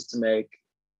choices to make,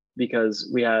 because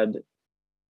we had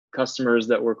customers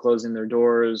that were closing their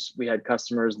doors. We had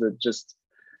customers that just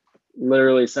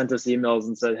literally sent us emails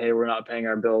and said, hey, we're not paying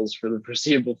our bills for the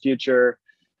foreseeable future.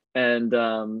 And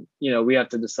we have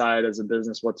to decide as a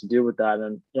business what to do with that.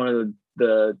 And one of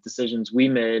the decisions we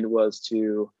made was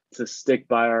to stick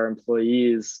by our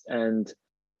employees and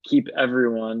keep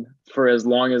everyone for as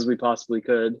long as we possibly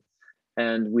could.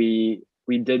 And we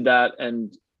did that,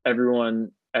 and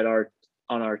everyone on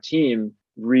our team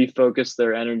refocused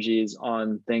their energies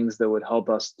on things that would help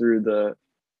us through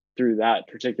that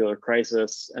particular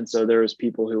crisis. And so there was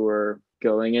people who were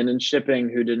going in and shipping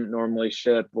who didn't normally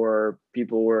ship, or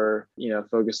people were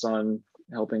focused on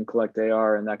helping collect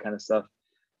AR and that kind of stuff.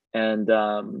 And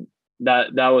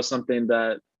that was something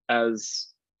that as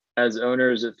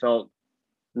owners, it felt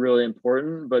really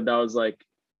important, but that was like,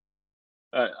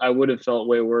 I would have felt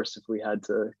way worse if we had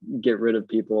to get rid of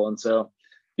people. And so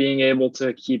being able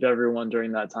to keep everyone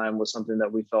during that time was something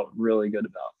that we felt really good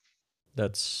about.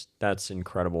 That's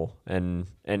incredible, and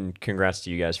congrats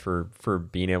to you guys for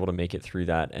being able to make it through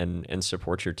that and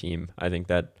support your team. I think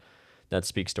that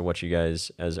speaks to what you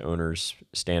guys as owners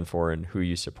stand for and who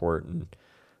you support. And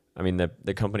I mean,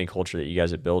 the company culture that you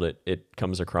guys have built, it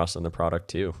comes across on the product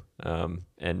too. And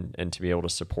to be able to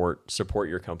support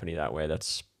your company that way,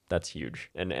 that's huge.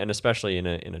 And especially in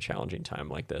a challenging time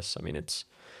like this. I mean, it's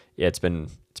been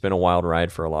a wild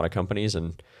ride for a lot of companies,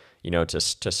 and to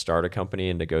start a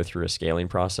company and to go through a scaling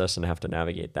process and have to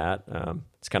navigate that,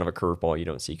 it's kind of a curveball you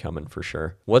don't see coming for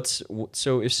sure.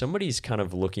 So if somebody's kind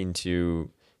of looking to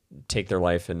take their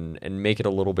life and make it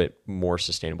a little bit more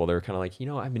sustainable, they're kind of like,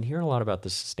 I've been hearing a lot about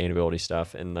this sustainability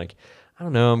stuff, and like, I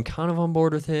don't know, I'm kind of on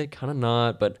board with it, kind of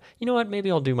not, but you know what,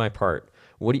 maybe I'll do my part.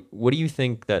 What do you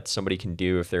think that somebody can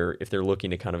do if they're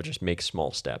looking to kind of just make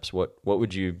small steps? What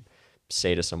would you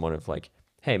say to someone of like,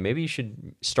 hey, maybe you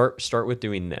should start with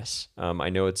doing this? I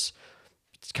know it's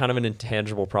kind of an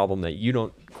intangible problem that you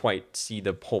don't quite see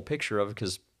the whole picture of,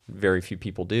 because very few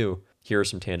people do. Here are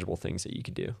some tangible things that you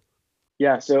could do.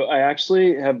 Yeah, so I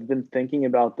actually have been thinking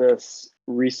about this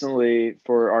recently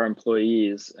for our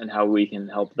employees and how we can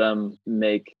help them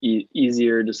make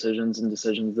easier decisions, and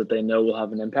decisions that they know will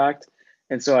have an impact.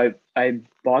 And so I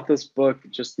bought this book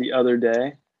just the other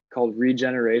day called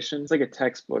Regeneration. It's like a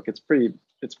textbook. It's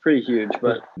pretty huge,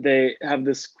 but they have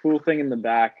this cool thing in the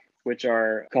back, which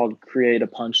are called create a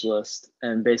punch list.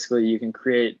 And basically you can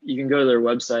go to their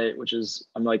website, which is,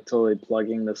 I'm like totally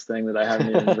plugging this thing that I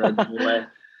haven't even read anyway.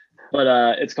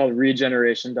 But it's called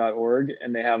regeneration.org,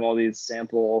 and they have all these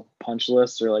sample punch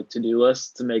lists, or like to-do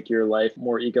lists, to make your life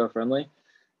more eco-friendly.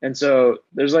 And so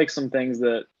there's like some things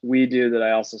that we do that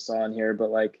I also saw in here, but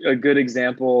like a good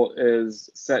example is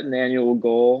set an annual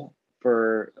goal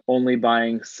for only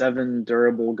buying 7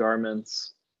 durable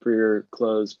garments for your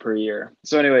clothes per year.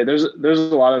 So anyway, there's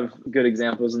a lot of good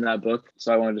examples in that book.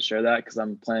 So I wanted to share that because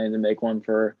I'm planning to make one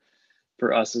for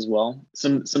us as well.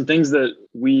 Some things that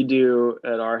we do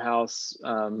at our house,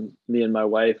 me and my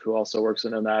wife, who also works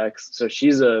at Nomadics. So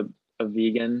she's a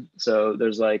vegan. So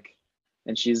there's like,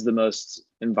 and she's the most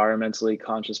environmentally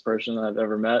conscious person I've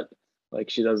ever met. Like,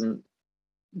 she doesn't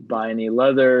buy any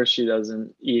leather. She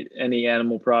doesn't eat any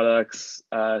animal products.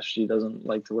 She doesn't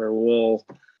like to wear wool.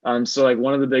 So like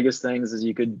one of the biggest things is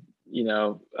you could,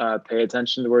 pay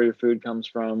attention to where your food comes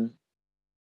from,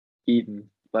 eat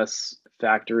less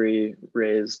factory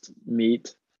raised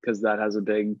meat, because that has a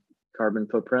big carbon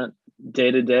footprint. Day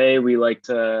to day, we like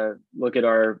to look at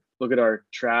our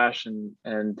trash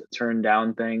and turn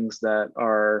down things that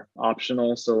are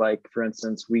optional. So like, for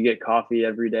instance, we get coffee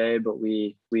every day, but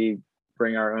we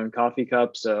bring our own coffee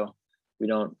cup. So we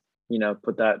don't,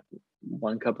 put that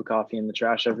 1 cup of coffee in the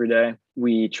trash every day.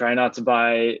 We try not to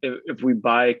buy, if we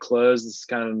buy clothes, this is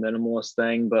kind of a minimalist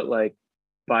thing, but like,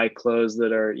 buy clothes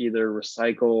that are either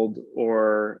recycled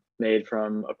or made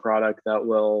from a product that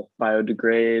will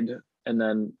biodegrade. And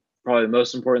then probably the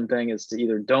most important thing is to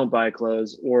either don't buy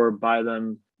clothes, or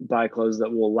buy clothes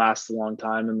that will last a long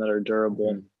time and that are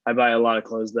durable. Mm-hmm. I buy a lot of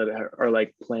clothes that are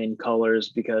like plain colors,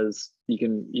 because you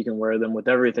can wear them with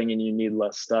everything and you need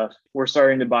less stuff. We're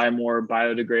starting to buy more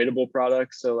biodegradable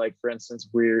products. So like, for instance,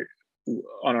 we're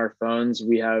on our phones,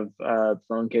 we have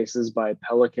phone cases by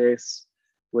Pellicase,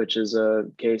 which is a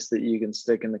case that you can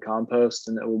stick in the compost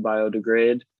and it will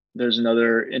biodegrade. There's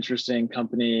another interesting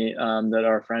company that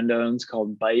our friend owns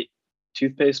called Byte,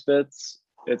 toothpaste bits.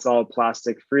 It's all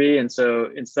plastic free. And so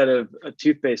instead of a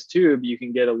toothpaste tube, you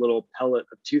can get a little pellet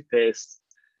of toothpaste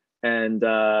and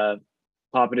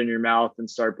pop it in your mouth and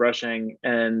start brushing.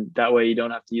 And that way you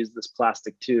don't have to use this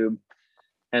plastic tube.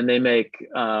 And they make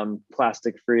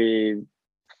plastic free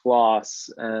floss,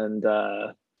 and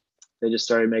they just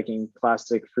started making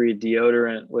plastic free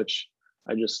deodorant, which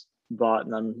I just bought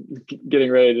and I'm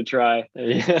getting ready to try.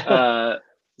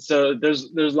 So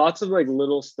there's lots of like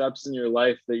little steps in your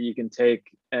life that you can take,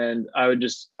 and I would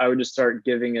just start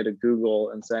giving it a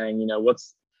Google and saying,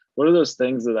 what are those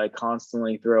things that I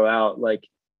constantly throw out? Like,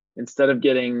 instead of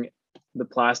getting the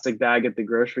plastic bag at the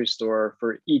grocery store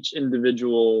for each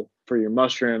individual, for your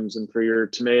mushrooms and for your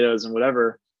tomatoes and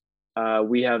whatever,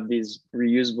 we have these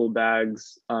reusable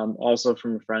bags, also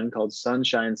from a friend called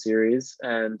Sunshine Series.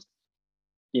 And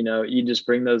you just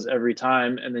bring those every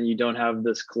time, and then you don't have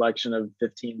this collection of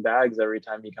 15 bags every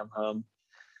time you come home.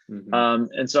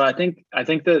 And so I think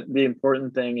that the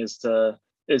important thing is to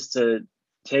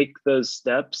take those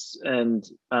steps and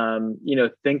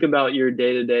think about your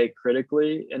day-to-day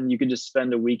critically, and you can just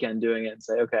spend a weekend doing it and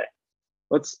say, okay,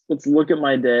 let's look at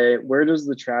my day. Where does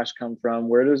the trash come from?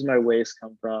 Where does my waste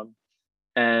come from?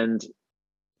 And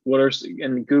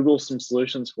and Google some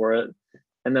solutions for it.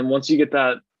 And then once you get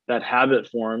that habit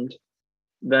formed,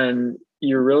 then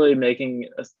you're really making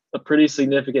a pretty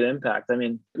significant impact. I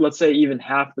mean, let's say even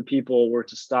half the people were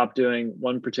to stop doing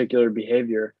one particular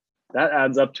behavior, that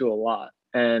adds up to a lot.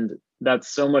 And that's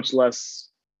so much less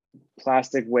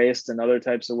plastic waste and other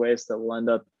types of waste that will end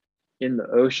up in the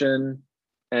ocean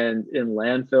and in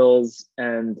landfills.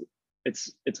 And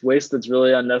it's waste that's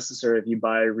really unnecessary if you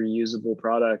buy reusable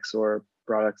products, or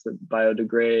products that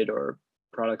biodegrade, or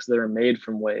products that are made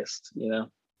from waste,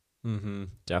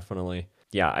 Definitely.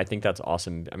 Yeah, I think that's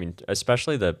awesome. I mean,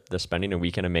 especially the spending a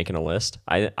weekend and making a list.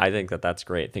 I think that's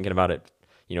great. Thinking about it,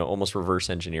 almost reverse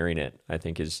engineering it, I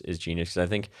think is genius. Because I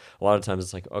think a lot of times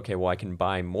it's like, okay, well, I can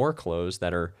buy more clothes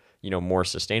that are, more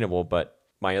sustainable, but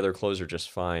my other clothes are just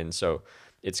fine. So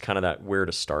it's kind of that where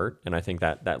to start. And I think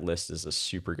that list is a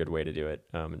super good way to do it,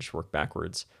 and just work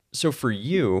backwards. So for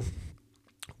you,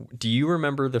 do you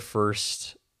remember the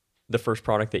first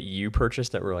product that you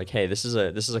purchased that were like, hey, this is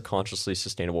a consciously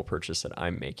sustainable purchase that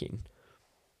I'm making?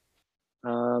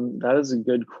 That is a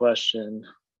good question.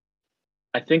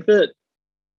 I think that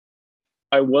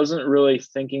I wasn't really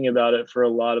thinking about it for a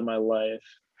lot of my life.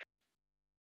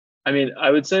 I mean,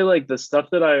 I would say like the stuff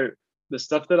that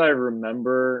I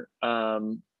remember,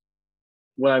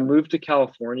 when I moved to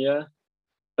California,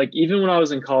 like even when I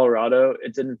was in Colorado,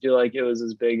 it didn't feel like it was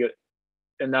as big.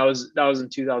 And that was in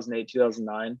 2008,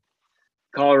 2009.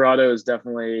 Colorado is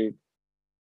definitely,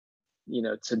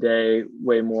 today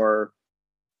way more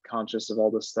conscious of all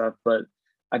this stuff. But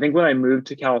I think when I moved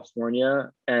to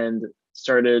California and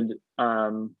started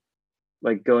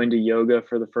like going to yoga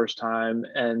for the first time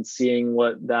and seeing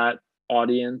what that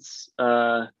audience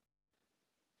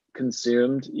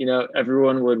consumed,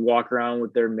 everyone would walk around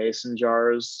with their mason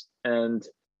jars, and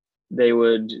they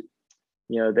would,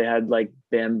 they had like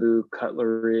bamboo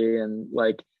cutlery, and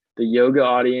like the yoga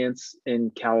audience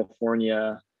in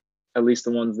California, at least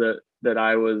the ones that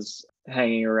I was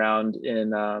hanging around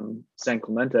in San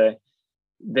Clemente,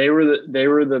 they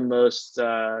were the most,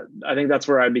 I think that's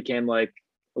where I became like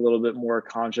a little bit more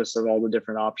conscious of all the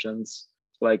different options.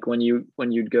 Like when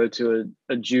you'd go to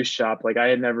a juice shop, like I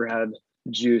had never had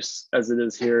juice as it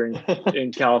is here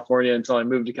in California until I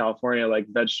moved to California, like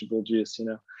vegetable juice,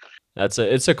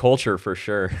 It's a culture for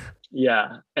sure.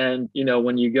 Yeah. And,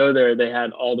 when you go there, they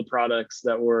had all the products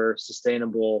that were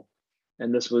sustainable.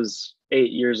 And this was 9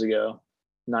 years ago.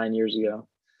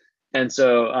 And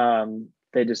so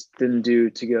they just didn't do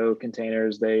to-go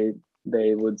containers. They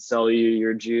would sell you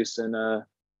your juice in a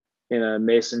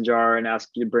mason jar and ask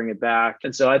you to bring it back.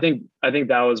 And so I think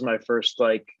that was my first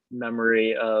like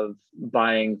memory of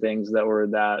buying things that were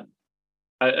that.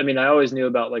 I mean, I always knew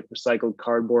about like recycled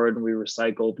cardboard, and we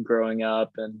recycled growing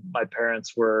up. And my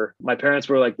parents were like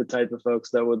the type of folks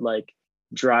that would like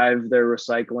drive their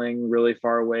recycling really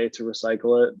far away to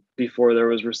recycle it before there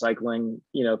was recycling,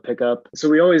 pickup. So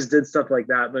we always did stuff like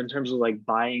that. But in terms of like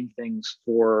buying things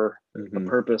for a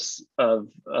purpose of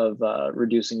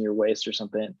reducing your waste or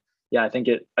something, yeah, I think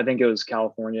it was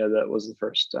California that was the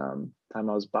first time I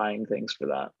was buying things for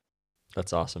that.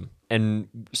 That's awesome.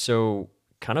 And so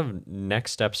kind of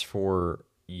next steps for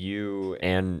you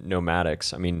and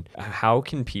Nomadix. I mean, how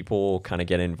can people kind of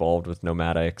get involved with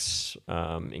Nomadix,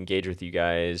 engage with you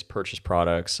guys, purchase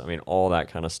products? I mean, all that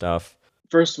kind of stuff.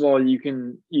 First of all, you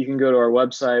can go to our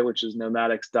website, which is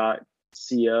nomadix.co,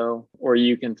 or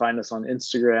you can find us on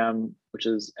Instagram, which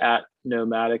is at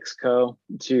NomadicsCo,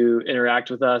 to interact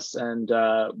with us. And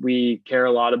we care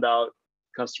a lot about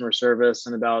customer service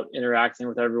and about interacting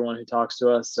with everyone who talks to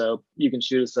us. So you can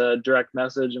shoot us a direct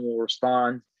message and we'll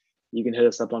respond. You can hit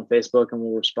us up on Facebook and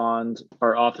we'll respond.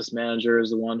 Our office manager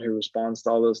is the one who responds to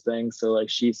all those things. So like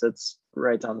she sits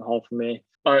right down the hall from me.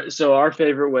 So our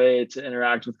favorite way to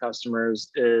interact with customers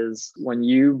is when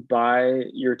you buy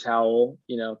your towel,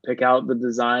 pick out the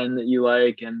design that you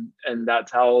like, and that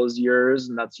towel is yours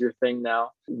and that's your thing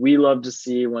now. We love to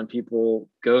see when people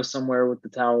go somewhere with the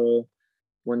towel,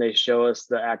 when they show us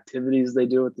the activities they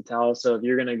do with the towel. So if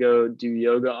you're going to go do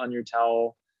yoga on your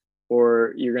towel,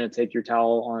 or you're going to take your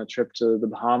towel on a trip to the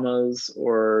Bahamas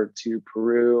or to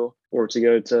Peru, or to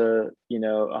go to,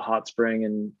 a hot spring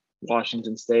in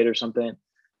Washington State or something,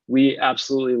 we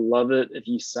absolutely love it if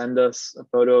you send us a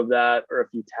photo of that, or if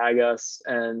you tag us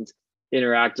and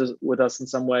interact with us in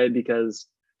some way, because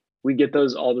we get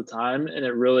those all the time. And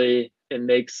it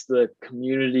makes the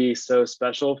community so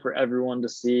special for everyone to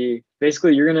see.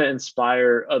 Basically, you're going to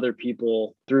inspire other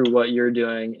people through what you're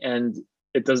doing. And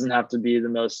it doesn't have to be the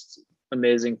most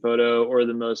amazing photo or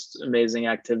the most amazing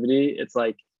activity. It's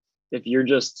like, if you're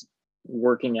just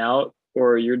working out,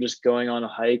 or you're just going on a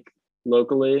hike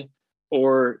locally,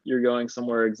 or you're going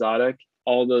somewhere exotic,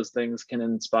 all those things can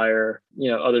inspire,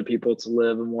 other people to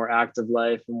live a more active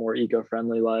life, a more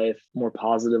eco-friendly life, more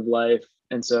positive life.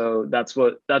 And so that's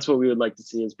what we would like to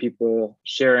see, is people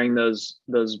sharing those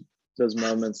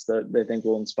moments that they think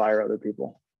will inspire other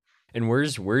people. And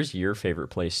where's your favorite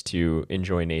place to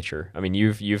enjoy nature? I mean,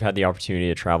 you've had the opportunity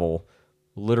to travel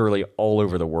literally all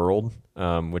over the world,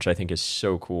 which I think is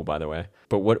so cool, by the way.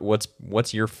 But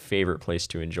what's your favorite place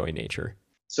to enjoy nature?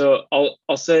 So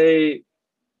I'll say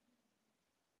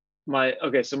my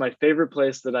favorite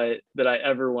place that I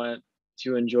ever went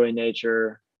to enjoy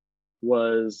nature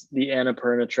was the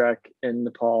Annapurna Trek in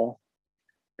Nepal,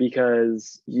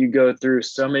 because you go through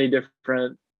so many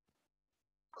different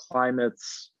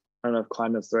climates. I don't know if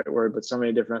climate's the right word, but so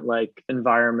many different like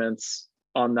environments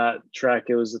on that trek.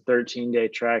 It was a 13-day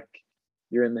trek.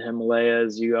 You're in the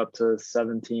Himalayas, you go up to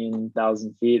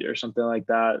 17,000 feet or something like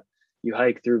that. You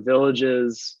hike through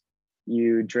villages,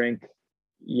 you drink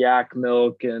yak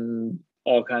milk and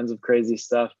all kinds of crazy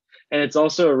stuff. And it's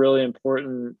also a really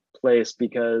important place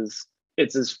because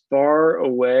it's as far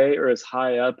away or as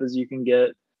high up as you can get.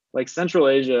 Like Central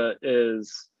Asia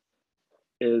is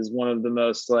one of the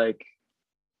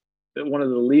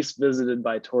least visited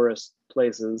by tourist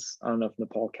places. I don't know if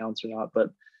Nepal counts or not, but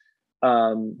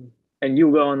and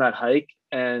you go on that hike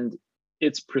and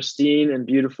it's pristine and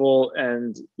beautiful,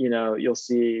 and you'll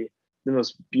see the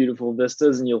most beautiful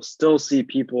vistas, and you'll still see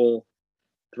people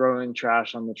throwing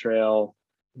trash on the trail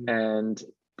and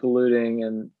polluting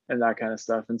and that kind of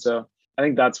stuff. And so I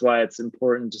think that's why it's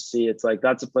important to see. It's like,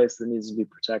 that's a place that needs to be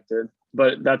protected.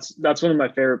 But that's one of my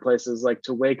favorite places, like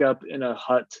to wake up in a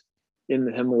hut in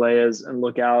the Himalayas and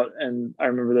look out. And I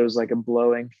remember there was like a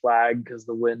blowing flag because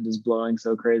the wind is blowing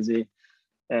so crazy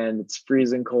and it's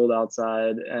freezing cold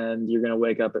outside, and you're going to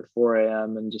wake up at 4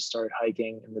 a.m. and just start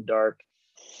hiking in the dark.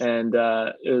 And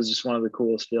it was just one of the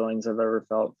coolest feelings I've ever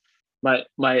felt.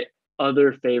 My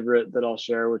other favorite that I'll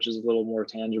share, which is a little more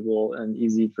tangible and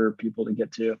easy for people to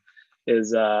get to,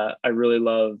 is I really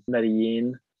love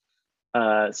Medellin.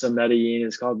 So Medellin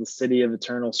is called the city of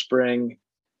eternal spring,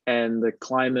 and the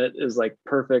climate is like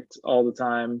perfect all the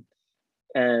time.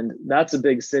 And that's a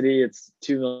big city. It's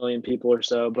 2 million people or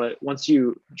so. But once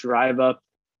you drive up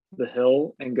the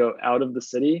hill and go out of the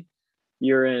city,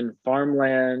 you're in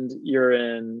farmland, you're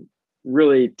in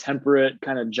really temperate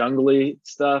kind of jungly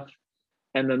stuff.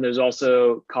 And then there's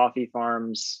also coffee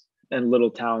farms and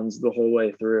little towns the whole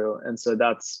way through. And so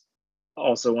that's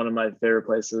also one of my favorite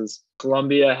places.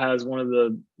 Colombia has one of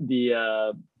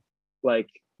the like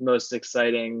most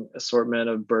exciting assortment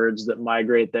of birds that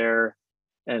migrate there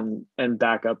and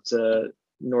back up to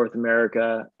North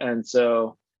America. And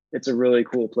so it's a really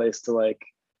cool place to like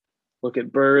look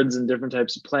at birds and different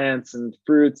types of plants and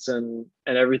fruits, and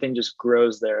everything just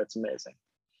grows there. It's amazing.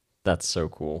 That's so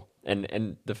cool.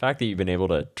 And the fact that you've been able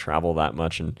to travel that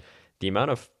much, and the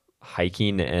amount of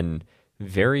hiking and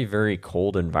very, very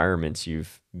cold environments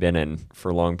you've been in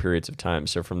for long periods of time.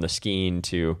 So from the skiing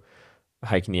to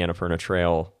hiking the Annapurna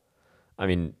Trail, I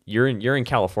mean, you're in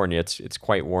California. It's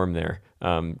quite warm there.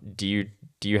 Do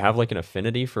you have like an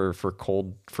affinity for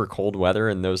cold weather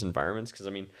in those environments? Because I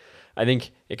mean, I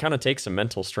think it kind of takes some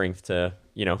mental strength to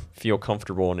feel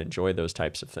comfortable and enjoy those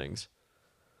types of things.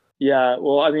 Yeah,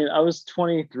 well, I mean, I was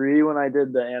 23 when I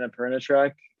did the Annapurna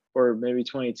trek, or maybe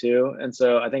 22, and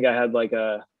so I think I had like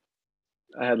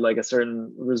I had like a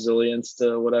certain resilience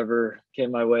to whatever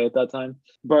came my way at that time.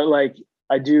 But like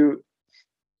I do,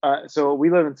 so we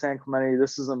live in San Clemente.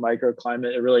 This is a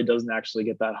microclimate. It really doesn't actually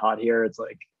get that hot here. It's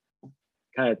like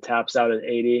kind of taps out at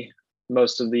 80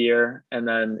 most of the year. And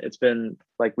then it's been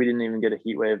like, we didn't even get a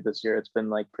heat wave this year. It's been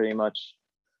like pretty much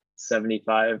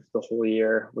 75 the whole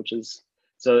year, which is,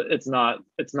 so it's not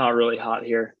really hot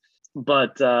here.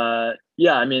 But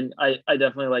yeah, I mean, I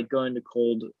definitely like going to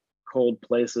cold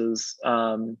places.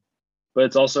 But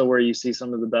it's also where you see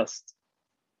some of the best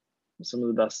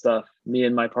stuff. Me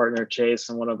and my partner Chase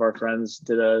and one of our friends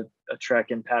did a trek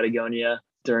in Patagonia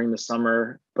during the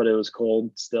summer, but it was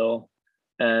cold still.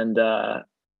 And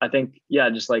I think,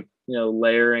 yeah, just like, you know,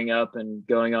 layering up and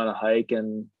going on a hike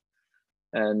and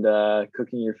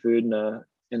cooking your food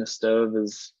in a stove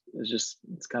is just,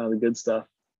 it's kind of the good stuff.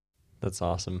 That's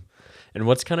awesome. And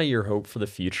what's kind of your hope for the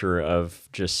future of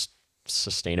just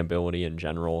sustainability in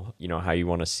general? You know, how you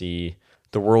want to see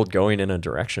the world going in a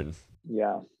direction?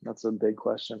 Yeah, that's a big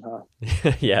question,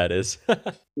 huh? Yeah, it is.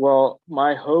 Well,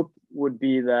 my hope would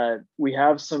be that we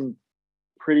have some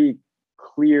pretty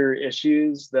clear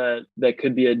issues that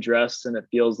could be addressed, and it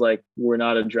feels like we're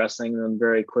not addressing them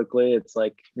very quickly. It's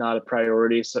like not a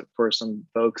priority for some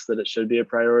folks that it should be a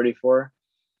priority for.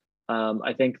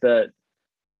 I think that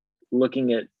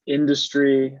looking at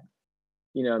industry,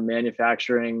 you know,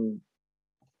 manufacturing,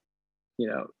 you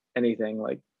know, anything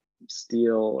like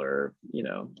steel or, you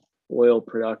know, oil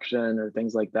production or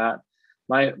things like that.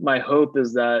 My hope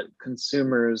is that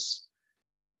consumers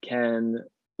can,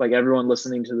 like everyone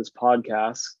listening to this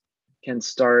podcast, can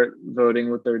start voting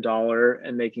with their dollar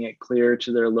and making it clear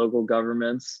to their local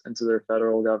governments and to their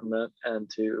federal government and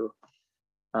to,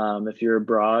 if you're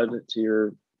abroad,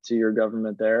 to your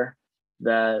government there,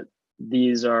 that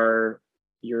these are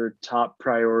your top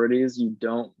priorities. You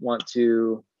don't want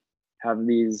to have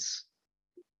these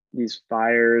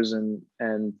fires and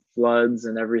floods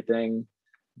and everything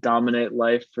dominate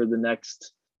life for the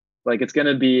next, like it's going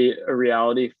to be a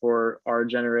reality for our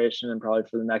generation and probably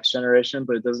for the next generation,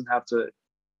 but it doesn't have to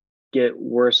get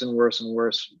worse and worse and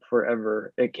worse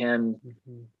forever. It can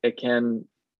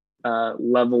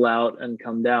level out and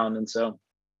come down. And so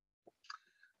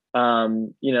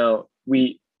you know,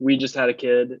 we just had a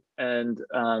kid, and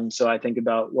so I think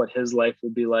about what his life will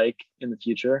be like in the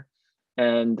future.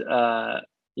 And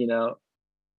you know,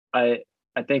 I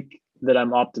think that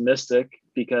I'm optimistic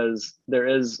because there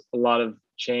is a lot of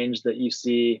change that you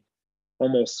see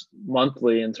almost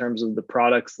monthly in terms of the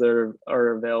products that are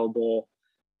available.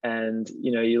 And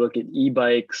you know, you look at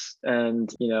e-bikes,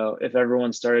 and you know, if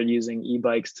everyone started using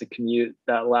e-bikes to commute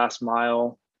that last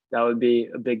mile, that would be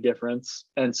a big difference.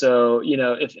 And so, you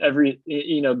know, if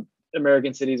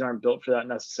American cities aren't built for that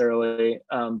necessarily,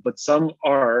 but some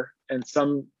are, and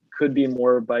some could be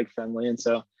more bike friendly. And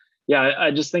so, yeah,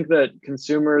 I just think that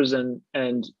consumers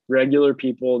and regular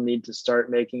people need to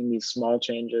start making these small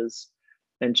changes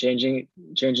and changing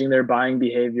their buying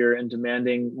behavior and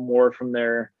demanding more from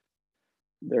their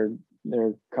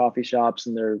coffee shops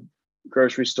and their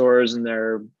grocery stores and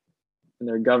their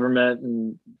government,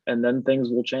 and then things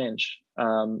will change.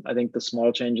 I think the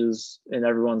small changes in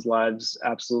everyone's lives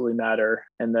absolutely matter,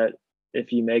 and that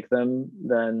if you make them,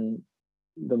 then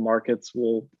the markets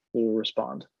will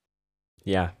respond.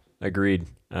 Yeah, agreed.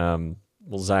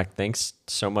 Well, Zach, thanks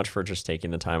so much for just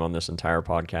taking the time on this entire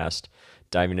podcast,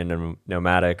 diving into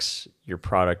Nomadix, your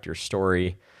product, your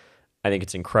story. I think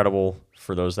it's incredible.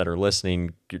 For those that are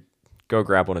listening, go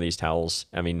grab one of these towels.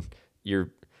 I mean,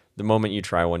 the moment you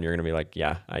try one, you're going to be like,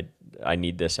 yeah, I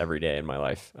need this every day in my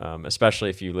life. Especially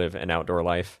if you live an outdoor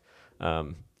life.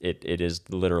 It is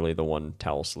literally the one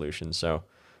towel solution. So,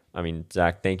 I mean,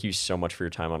 Zach, thank you so much for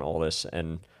your time on all this.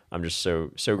 And I'm just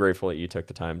so grateful that you took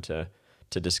the time to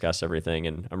discuss everything.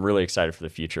 And I'm really excited for the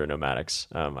future of Nomadix.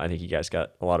 I think you guys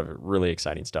got a lot of really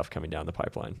exciting stuff coming down the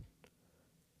pipeline.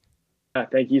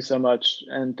 Thank you so much.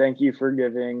 And thank you for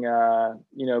giving,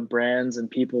 you know, brands and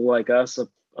people like us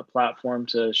a platform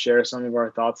to share some of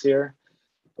our thoughts here.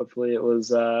 Hopefully it was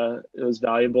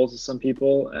valuable to some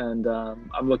people, and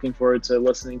I'm looking forward to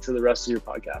listening to the rest of your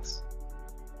podcast.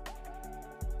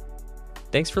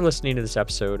 Thanks for listening to this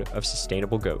episode of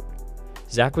Sustainable Goat.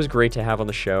 Zach was great to have on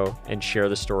the show and share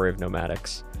the story of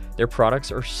Nomadix. Their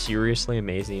products are seriously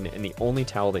amazing and the only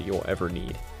towel that you'll ever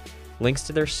need. Links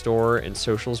to their store and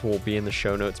socials will be in the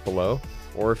show notes below,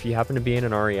 or if you happen to be in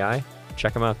an REI,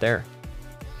 check them out there.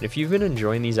 And if you've been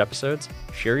enjoying these episodes,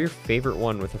 share your favorite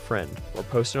one with a friend or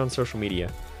post it on social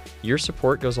media. Your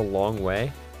support goes a long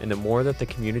way, and the more that the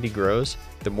community grows,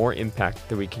 the more impact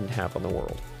that we can have on the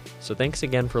world. So thanks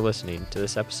again for listening to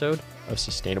this episode of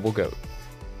Sustainable Goat.